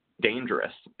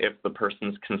dangerous if the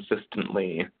person's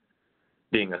consistently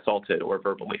being assaulted or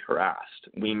verbally harassed.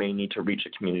 We may need to reach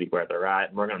a community where they're at,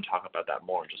 and we're going to talk about that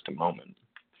more in just a moment.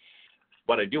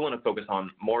 What I do want to focus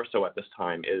on more so at this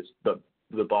time is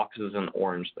the boxes in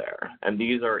orange there, and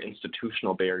these are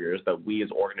institutional barriers that we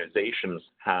as organizations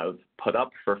have put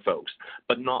up for folks,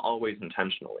 but not always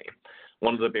intentionally.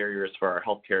 One of the barriers for our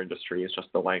healthcare industry is just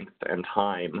the length and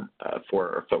time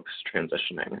for folks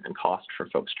transitioning and cost for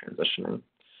folks transitioning.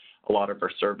 A lot of our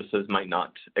services might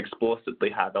not explicitly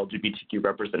have LGBTQ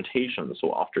representation, so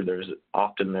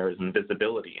often there is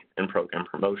invisibility in program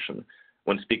promotion.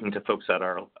 When speaking to folks at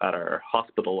our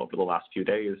hospital over the last few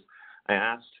days, I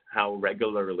asked how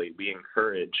regularly we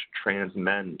encourage trans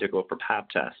men to go for pap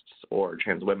tests or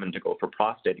trans women to go for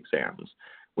prostate exams.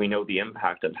 We know the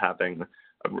impact of having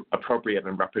appropriate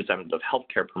and representative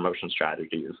healthcare promotion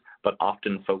strategies, but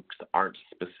often folks aren't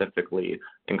specifically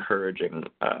encouraging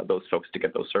those folks to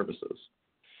get those services.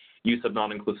 Use of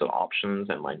non-inclusive options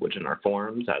and language in our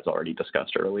forms, as already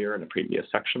discussed earlier in a previous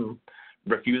section.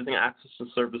 Refusing access to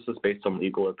services based on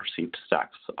legal or perceived sex.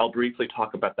 I'll briefly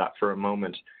talk about that for a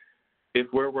moment. If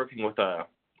we're working with a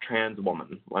trans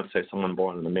woman, let's say someone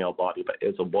born in a male body but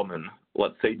is a woman,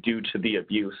 let's say due to the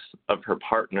abuse of her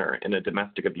partner in a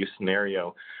domestic abuse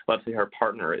scenario, let's say her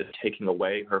partner is taking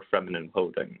away her feminine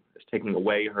clothing, is taking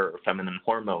away her feminine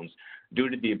hormones. Due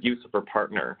to the abuse of her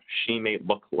partner, she may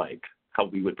look like how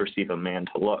we would perceive a man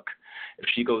to look. If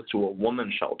she goes to a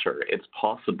woman's shelter, it's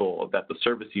possible that the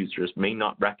service users may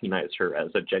not recognize her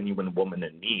as a genuine woman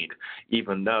in need,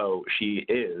 even though she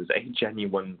is a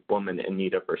genuine woman in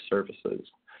need of her services.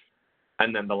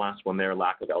 And then the last one there,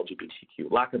 lack of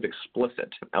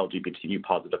explicit LGBTQ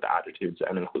positive attitudes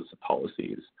and inclusive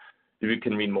policies. You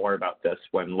can read more about this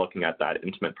when looking at that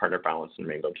Intimate Partner Balance in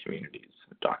Rainbow Communities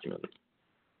document.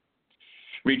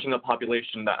 Reaching a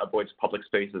population that avoids public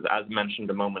spaces, as mentioned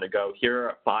a moment ago, here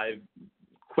are 5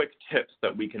 quick tips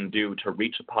that we can do to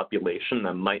reach a population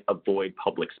that might avoid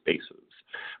public spaces.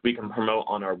 We can promote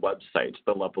on our website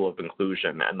the level of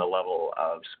inclusion and the level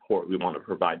of support we want to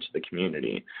provide to the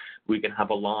community. We can have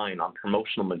a line on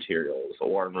promotional materials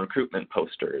or recruitment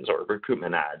posters or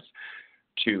recruitment ads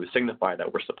to signify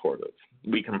that we're supportive.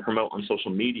 We can promote on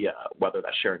social media, whether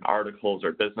that's sharing articles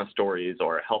or business stories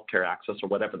or healthcare access or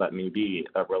whatever that may be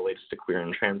that relates to queer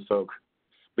and trans folk.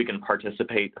 We can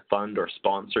participate, fund, or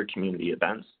sponsor community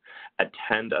events,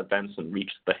 attend events and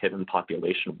reach the hidden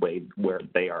population where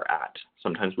they are at.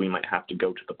 Sometimes we might have to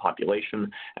go to the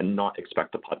population and not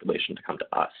expect the population to come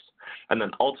to us. And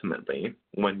then ultimately,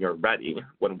 when you're ready,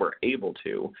 when we're able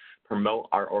to, promote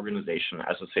our organization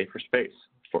as a safer space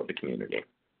for the community.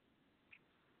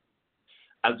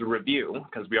 As a review,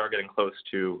 because we are getting close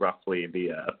to roughly the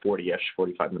 40-ish,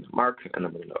 45-minute mark, and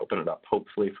then we're going to open it up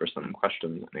hopefully for some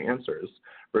questions and answers,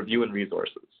 review and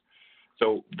resources.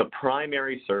 So the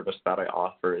primary service that I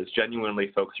offer is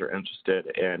genuinely folks who are interested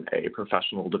in a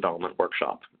professional development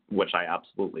workshop, which I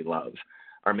absolutely love.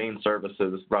 Our main service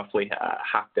is roughly a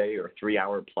half-day or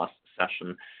 3-hour plus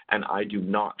session, and I do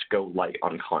not go light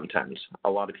on content. A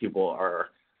lot of people are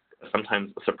sometimes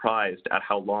surprised at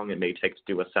how long it may take to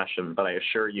do a session, but I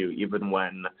assure you, even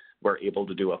when we're able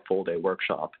to do a full-day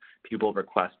workshop, people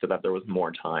requested that there was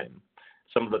more time.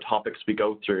 Some of the topics we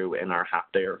go through in our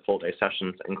half-day or full-day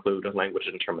sessions include language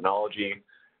and terminology,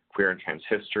 queer and trans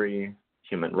history,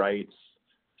 human rights,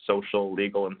 social,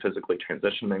 legal, and physically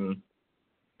transitioning,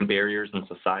 barriers in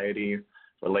society,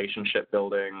 relationship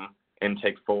building,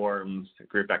 intake forms,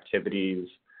 group activities,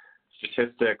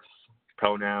 statistics,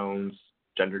 pronouns,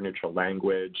 gender-neutral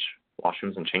language,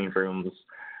 washrooms and change rooms,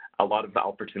 a lot of the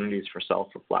opportunities for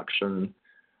self-reflection,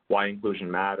 why inclusion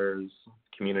matters,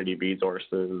 community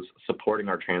resources, supporting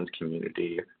our trans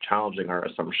community, challenging our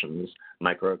assumptions,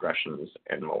 microaggressions,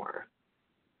 and more.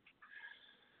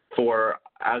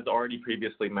 As already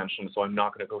previously mentioned, so I'm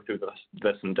not going to go through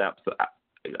this in depth,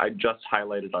 I just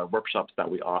highlighted our workshops that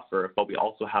we offer, but we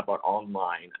also have our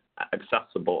online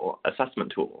accessible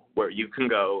assessment tool where you can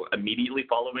go immediately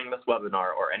following this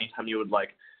webinar or anytime you would like,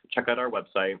 check out our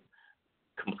website,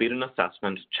 complete an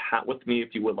assessment, chat with me if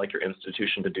you would like your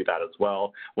institution to do that as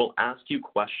well. We'll ask you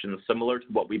questions similar to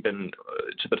what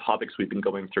to the topics we've been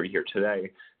going through here today,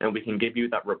 and we can give you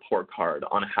that report card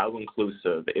on how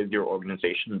inclusive is your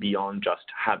organization beyond just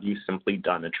have you simply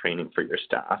done a training for your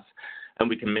staff. And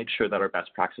we can make sure that our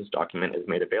best practice document is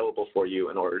made available for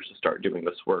you in order to start doing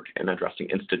this work and addressing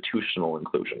institutional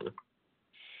inclusion.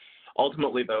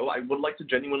 Ultimately, though, I would like to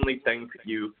genuinely thank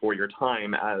you for your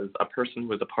time. As a person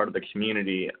who is a part of the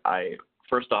community, I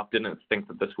first off didn't think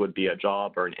that this would be a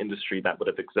job or an industry that would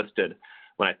have existed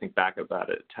when I think back about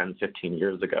it 10, 15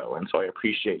 years ago. And so I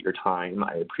appreciate your time.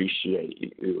 I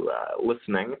appreciate you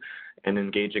listening and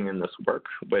engaging in this work,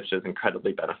 which is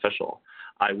incredibly beneficial.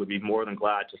 I would be more than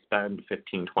glad to spend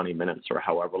 15, 20 minutes or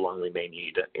however long we may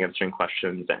need answering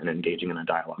questions and engaging in a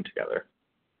dialogue together.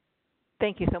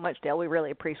 Thank you so much, Dale. We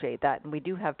really appreciate that. And we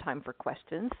do have time for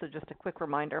questions. So just a quick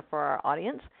reminder for our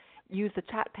audience, use the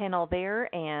chat panel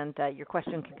there and your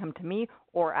question can come to me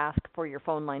or ask for your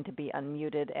phone line to be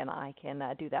unmuted and I can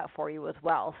do that for you as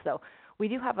well. So we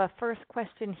do have a first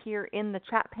question here in the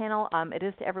chat panel. It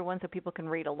is to everyone so people can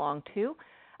read along too.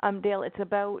 Dale, it's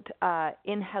about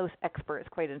in-house experts.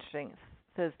 Quite interesting. It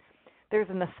says, there's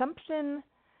an assumption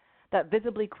that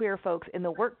visibly queer folks in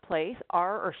the workplace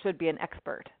are or should be an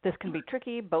expert. This can be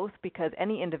tricky both because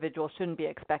any individual shouldn't be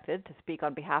expected to speak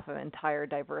on behalf of an entire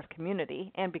diverse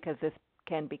community and because this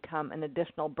can become an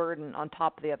additional burden on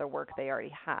top of the other work they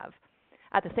already have.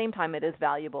 At the same time, it is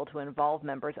valuable to involve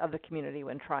members of the community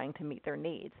when trying to meet their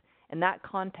needs. In that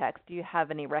context, do you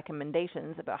have any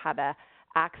recommendations about how to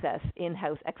access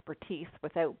in-house expertise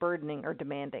without burdening or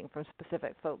demanding from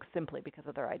specific folks simply because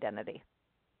of their identity?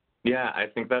 Yeah, I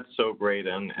think that's so great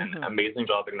and amazing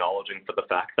job acknowledging for the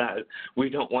fact that we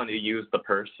don't want to use the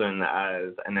person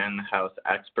as an in-house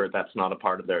expert that's not a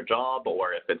part of their job,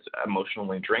 or if it's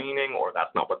emotionally draining or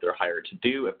that's not what they're hired to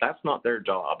do. If that's not their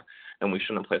job, then we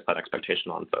shouldn't place that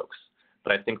expectation on folks.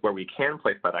 But I think where we can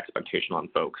place that expectation on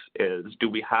folks is,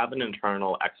 do we have an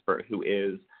internal expert who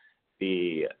is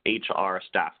the HR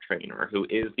staff trainer, who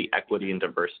is the equity and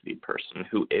diversity person,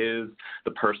 who is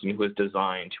the person who is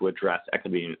designed to address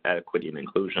equity and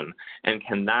inclusion? And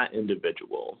can that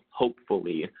individual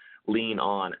hopefully lean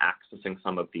on accessing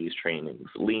some of these trainings,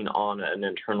 lean on an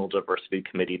internal diversity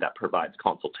committee that provides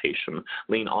consultation,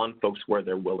 lean on folks where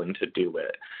they're willing to do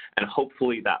it. And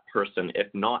hopefully that person, if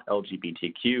not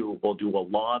LGBTQ, will do a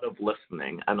lot of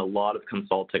listening and a lot of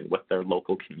consulting with their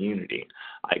local community.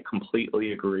 I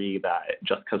completely agree that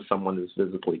just because someone is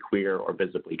visibly queer or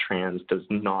visibly trans does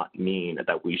not mean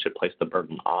that we should place the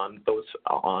burden on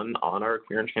our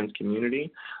queer and trans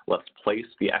community. Let's place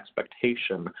the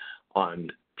expectation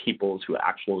on people's whose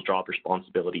actual job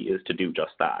responsibility is to do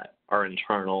just that, our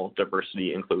internal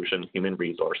diversity, inclusion, human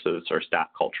resources, or staff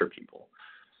culture people.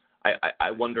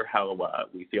 I wonder how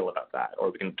we feel about that,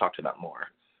 or we can talk to that more.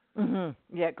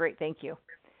 Mm-hmm. Yeah, great, thank you.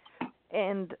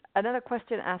 And another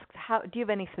question asks, do you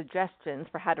have any suggestions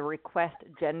for how to request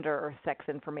gender or sex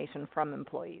information from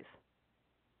employees?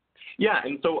 Yeah,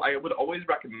 and so I would always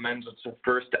recommend to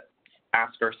first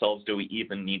ask ourselves, do we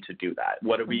even need to do that?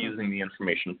 What are we using the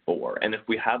information for? And if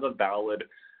we have a valid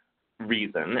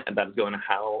reason that's going to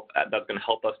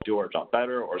help us do our job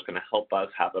better, or is going to help us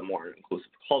have a more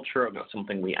inclusive culture, and that's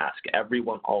something we ask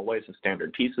everyone always as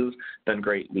standard pieces, then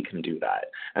great, we can do that.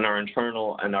 And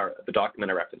the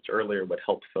document I referenced earlier would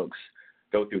help folks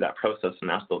go through that process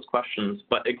and ask those questions,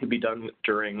 but it could be done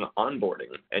during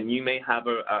onboarding. And you may have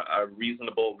a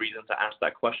reasonable reason to ask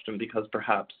that question because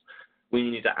perhaps we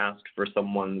need to ask for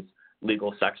someone's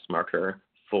legal sex marker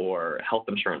for health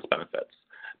insurance benefits.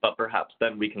 But perhaps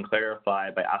then we can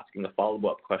clarify by asking a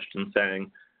follow-up question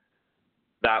saying,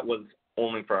 that was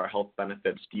only for our health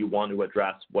benefits. Do you want to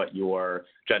address what your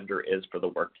gender is for the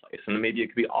workplace? And maybe it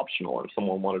could be optional. If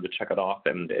someone wanted to check it off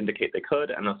and indicate they could,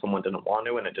 and if someone didn't want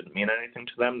to and it didn't mean anything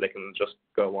to them, they can just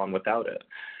go on without it.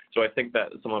 So I think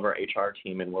that some of our HR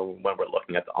team, and when we're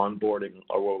looking at the onboarding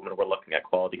or when we're looking at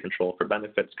quality control for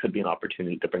benefits, could be an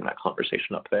opportunity to bring that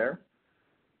conversation up there.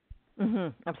 Mm-hmm.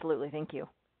 Absolutely. Thank you.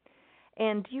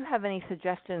 And do you have any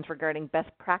suggestions regarding best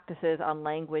practices on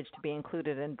language to be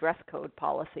included in dress code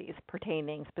policies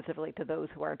pertaining specifically to those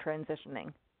who are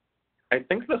transitioning? I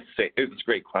think it's a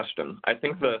great question. I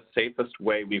think the safest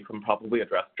way we can probably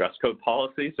address dress code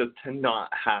policies is to not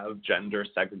have gender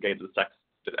segregated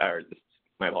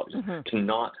to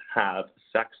not have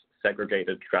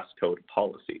sex-segregated dress code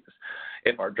policies.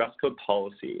 If our dress code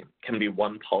policy can be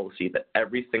one policy that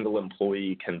every single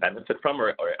employee can benefit from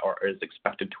or is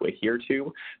expected to adhere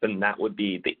to, then that would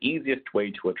be the easiest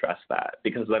way to address that.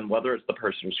 Because then whether it's the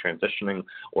person who's transitioning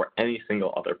or any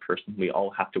single other person, we all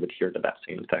have to adhere to that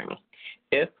same thing.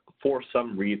 If for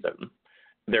some reason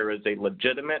there is a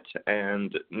legitimate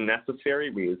and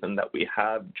necessary reason that we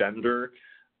have gender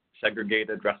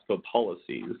segregated dress code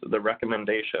policies, the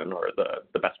recommendation or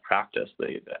the best practice,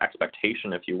 the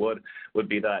expectation, if you would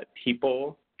be that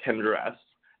people can dress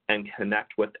and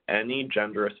connect with any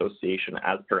gender association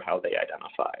as per how they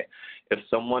identify. If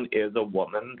someone is a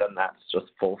woman, then that's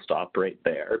just full stop right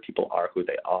there. People are who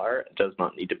they are. It does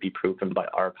not need to be proven by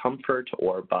our comfort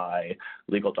or by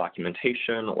legal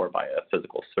documentation or by a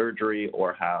physical surgery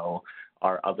or how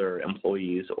our other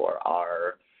employees or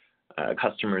our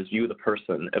customers view the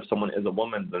person. If someone is a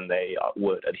woman, then they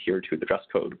would adhere to the dress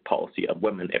code policy of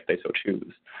women if they so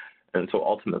choose. And so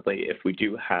ultimately, if we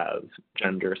do have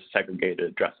gender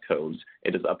segregated dress codes,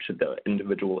 it is up to the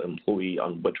individual employee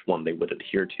on which one they would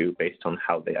adhere to based on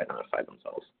how they identify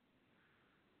themselves.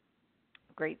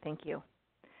 Great, thank you.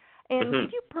 And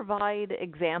could you provide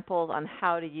examples on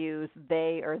how to use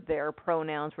they or their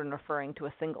pronouns when referring to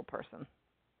a single person?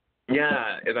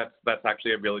 Yeah, that's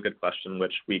actually a really good question,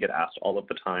 which we get asked all of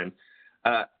the time.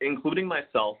 Including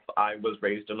myself, I was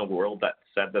raised in a world that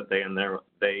said that they,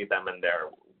 them, and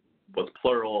their was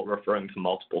plural, referring to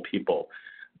multiple people.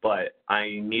 But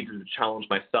I needed to challenge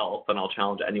myself, and I'll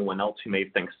challenge anyone else who may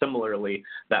think similarly,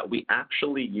 that we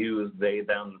actually use they,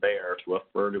 them, their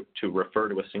to refer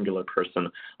to a singular person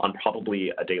on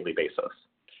probably a daily basis.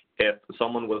 If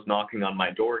someone was knocking on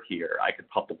my door here, I could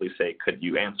probably say, could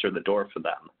you answer the door for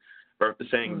them? Or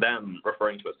saying them,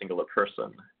 referring to a singular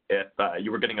person. If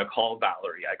you were getting a call,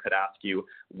 Valerie, I could ask you,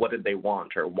 what did they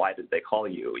want or why did they call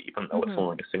you, even though it's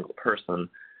only a single person.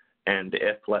 And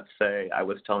if, let's say, I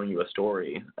was telling you a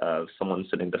story of someone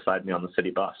sitting beside me on the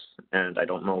city bus, and I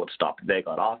don't know what stop they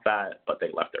got off at, but they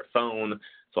left their phone,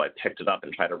 so I picked it up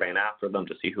and tried to run after them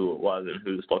to see who it was and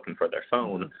who's looking for their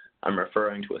phone, I'm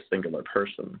referring to a singular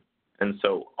person. And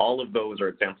so all of those are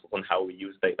examples on how we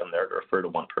use they, them, their to refer to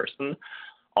one person.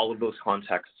 All of those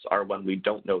contexts are when we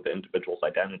don't know the individual's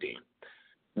identity.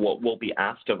 what will be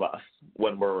asked of us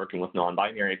when we're working with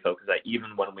non-binary folks is that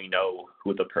even when we know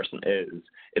who the person is,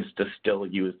 it's to still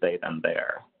use they, them,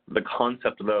 their. The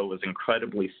concept, though, is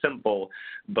incredibly simple,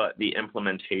 but the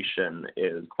implementation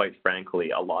is, quite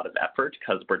frankly, a lot of effort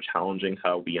because we're challenging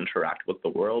how we interact with the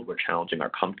world. We're challenging our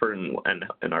comfort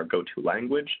and our go-to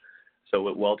language. So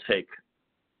it will take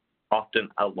often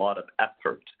a lot of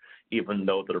effort, even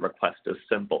though the request is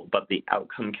simple, but the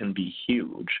outcome can be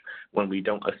huge when we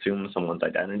don't assume someone's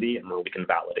identity and when we can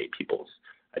validate people's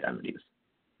identities.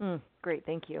 Great,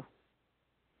 thank you.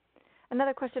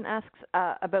 Another question asks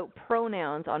about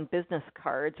pronouns on business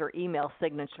cards or email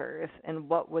signatures, and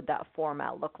what would that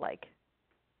format look like?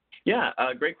 Yeah,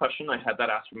 great question. I had that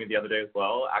asked for me the other day as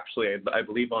well. Actually, I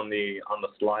believe on the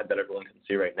slide that everyone can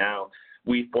see right now,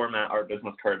 we format our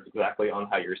business cards exactly on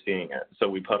how you're seeing it. So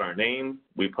we put our name,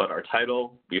 we put our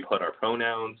title, we put our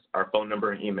pronouns, our phone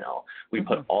number and email. We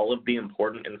put all of the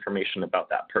important information about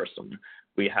that person.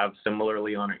 We have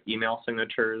similarly on our email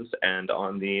signatures and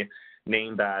on the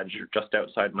name badge just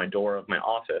outside my door of my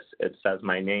office, it says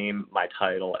my name, my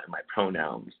title, and my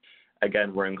pronouns.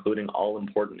 Again, we're including all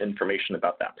important information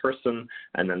about that person,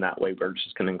 and then that way we're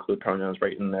just going to include pronouns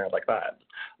right in there like that.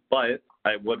 But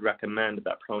I would recommend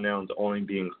that pronouns only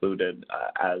be included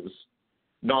as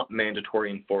not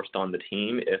mandatory and forced on the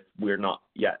team if we're not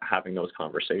yet having those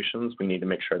conversations. We need to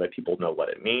make sure that people know what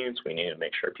it means. We need to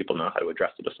make sure people know how to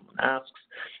address it if someone asks.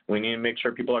 We need to make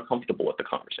sure people are comfortable with the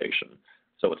conversation.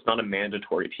 So it's not a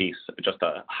mandatory piece, just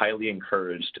a highly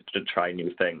encouraged to try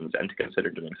new things and to consider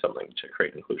doing something to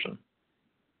create inclusion.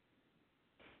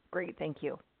 Great, thank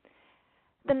you.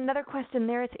 Then another question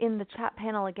there, it's in the chat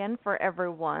panel again for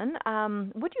everyone.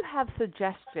 Would you have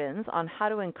suggestions on how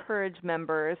to encourage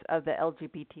members of the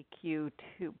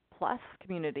LGBTQ2+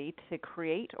 community to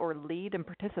create or lead and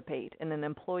participate in an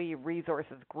employee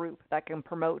resources group that can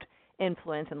promote,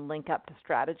 influence, and link up to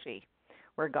strategy,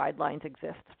 where guidelines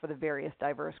exist for the various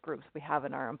diverse groups we have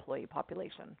in our employee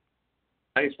population?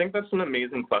 I think that's an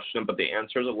amazing question, but the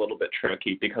answer is a little bit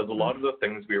tricky because a lot of the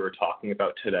things we were talking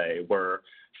about today were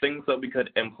things that we could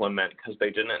implement because they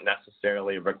didn't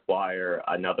necessarily require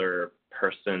another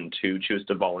person to choose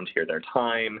to volunteer their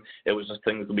time. It was just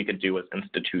things that we could do as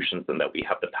institutions and that we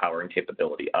have the power and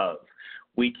capability of.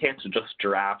 We can't just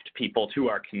draft people to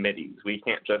our committees. We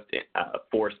can't just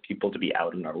force people to be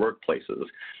out in our workplaces.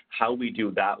 How we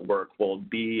do that work will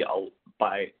be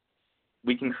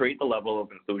we can create the level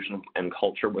of inclusion and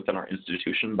culture within our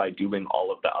institution by doing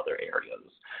all of the other areas.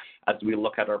 As we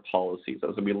look at our policies,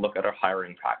 as we look at our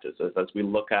hiring practices, as we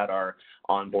look at our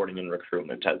onboarding and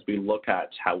recruitment, as we look at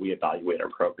how we evaluate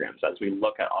our programs, as we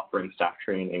look at offering staff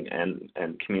training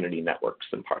and community networks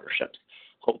and partnerships,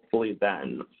 hopefully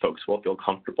then folks will feel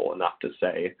comfortable enough to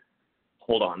say,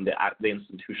 hold on, the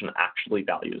institution actually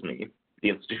values me. The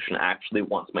institution actually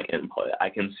wants my input. I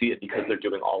can see it because they're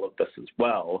doing all of this as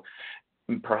well.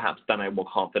 Perhaps then I will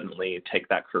confidently take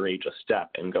that courageous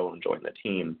step and go and join the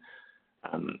team.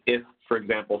 If, for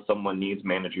example, someone needs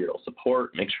managerial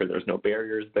support, make sure there's no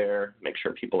barriers there, make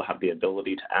sure people have the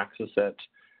ability to access it.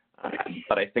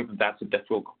 But I think that's a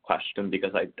difficult question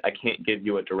because I can't give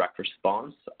you a direct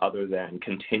response other than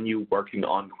continue working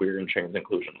on queer and trans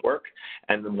inclusion work.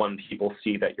 And then when people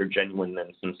see that you're genuine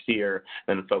and sincere,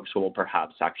 then folks will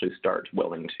perhaps actually start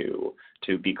willing to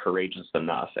be courageous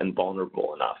enough and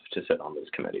vulnerable enough to sit on those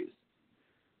committees.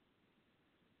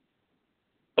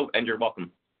 Oh, and you're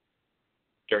welcome.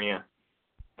 Jerry,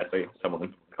 I see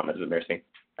someone commented, Mercy.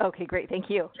 Okay, great. Thank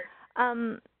you.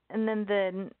 And then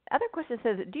the other question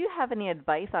says, do you have any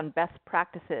advice on best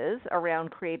practices around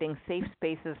creating safe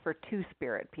spaces for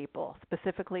two-spirit people,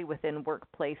 specifically within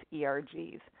workplace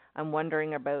ERGs? I'm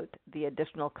wondering about the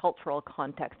additional cultural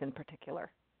context in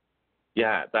particular.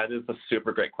 Yeah, that is a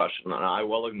super great question, and I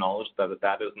will acknowledge that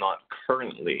that is not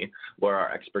currently where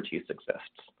our expertise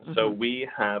exists. So we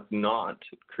have not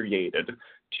created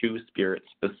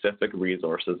two-spirit-specific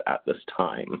resources at this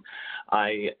time.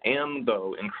 I am,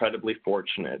 though, incredibly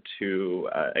fortunate to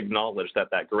acknowledge that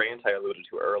grant I alluded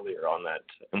to earlier on that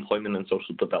Employment and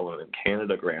Social Development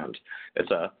Canada grant,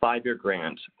 it's a 5-year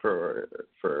grant for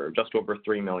just over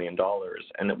 $3 million,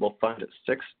 and it will fund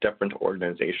 6 different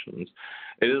organizations.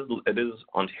 It is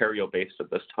Ontario-based at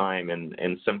this time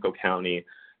in Simcoe County,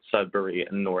 Sudbury,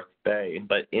 and North Bay,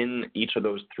 but in each of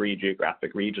those 3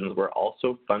 geographic regions, we're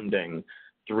also funding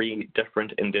 3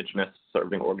 different Indigenous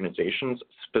serving organizations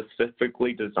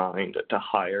specifically designed to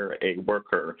hire a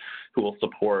worker who will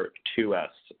support 2S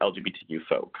LGBTQ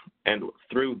folk. And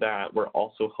through that, we're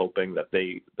also hoping that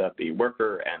the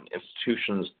worker and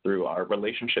institutions through our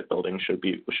relationship building,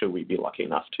 should we be lucky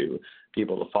enough to be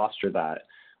able to foster that,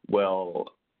 will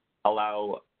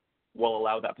will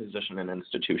allow that position and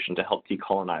institution to help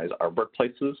decolonize our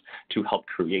workplaces, to help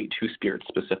create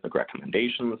Two-Spirit-specific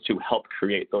recommendations, to help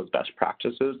create those best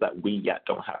practices that we yet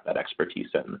don't have that expertise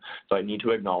in. So I need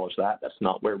to acknowledge that. That's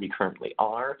not where we currently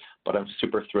are, but I'm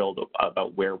super thrilled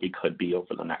about where we could be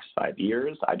over the next 5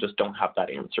 years. I just don't have that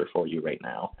answer for you right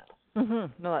now.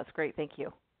 Mm-hmm. No, that's great. Thank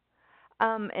you.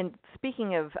 And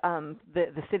speaking of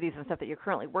the cities and stuff that you're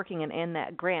currently working in and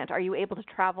that grant, are you able to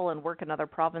travel and work in other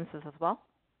provinces as well?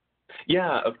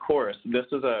 Yeah, of course. This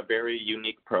is a very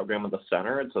unique program of the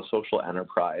center. It's a social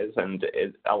enterprise, and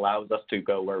it allows us to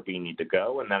go where we need to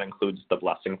go, and that includes the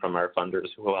blessing from our funders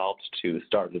who helped to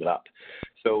start it up.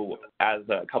 So as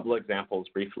a couple of examples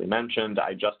briefly mentioned,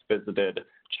 I just visited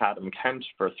Chatham, Kent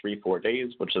for 3-4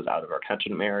 days, which is out of our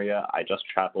catchment area. I just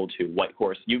traveled to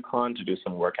Whitehorse, Yukon to do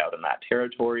some work out in that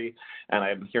territory, and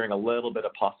I'm hearing a little bit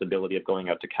of possibility of going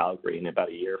out to Calgary in about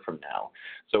a year from now.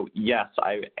 So yes,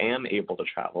 I am able to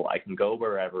travel. I can go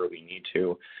wherever we need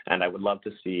to, and I would love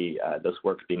to see this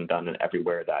work being done in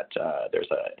everywhere that there's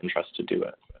an interest to do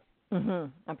it. Mm-hmm.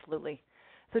 Absolutely.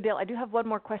 So, Dale, I do have one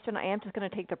more question. I am just going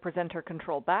to take the presenter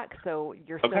control back, so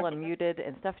you're still unmuted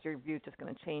and stuff. Your view is just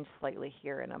going to change slightly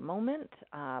here in a moment,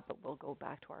 but we'll go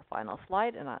back to our final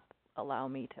slide and allow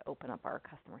me to open up our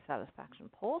customer satisfaction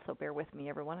poll. So bear with me,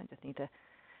 everyone. I just need to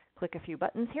click a few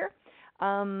buttons here.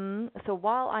 So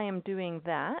while I am doing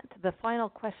that, the final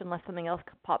question, unless something else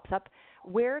pops up,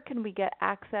 where can we get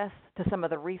access to some of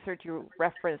the research you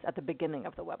referenced at the beginning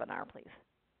of the webinar, please?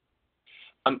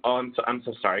 I'm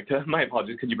so sorry. My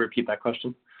apologies. Could you repeat that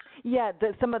question? Yeah,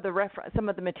 some of the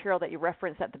material that you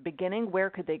referenced at the beginning, where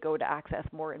could they go to access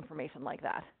more information like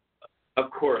that?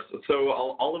 Of course. So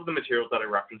all of the materials that I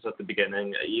referenced at the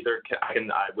beginning,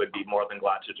 I would be more than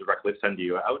glad to directly send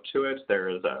you out to it. There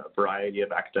is a variety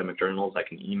of academic journals. I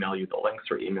can email you the links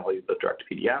or email you the direct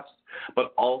PDFs.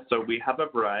 But also we have a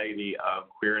variety of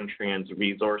queer and trans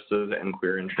resources and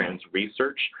queer and trans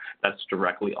research that's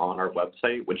directly on our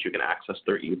website, which you can access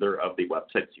through either of the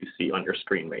websites you see on your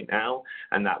screen right now.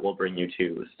 And that will bring you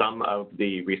to some of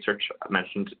the research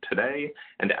mentioned today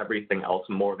and everything else.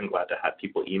 I'm more than glad to have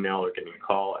people email or give me a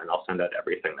call, and I'll send out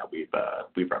everything that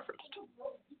we've referenced.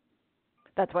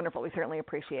 That's wonderful. We certainly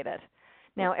appreciate it.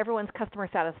 Now, everyone's customer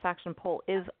satisfaction poll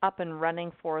is up and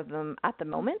running for them at the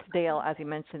moment. Dale, as you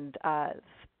mentioned,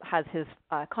 has his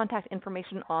contact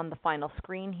information on the final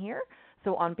screen here.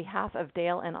 So on behalf of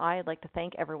Dale and I'd like to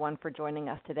thank everyone for joining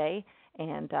us today.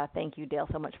 And thank you, Dale,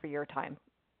 so much for your time.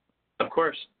 Of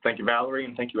course. Thank you, Valerie,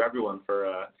 and thank you, everyone,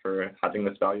 for having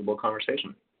this valuable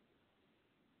conversation.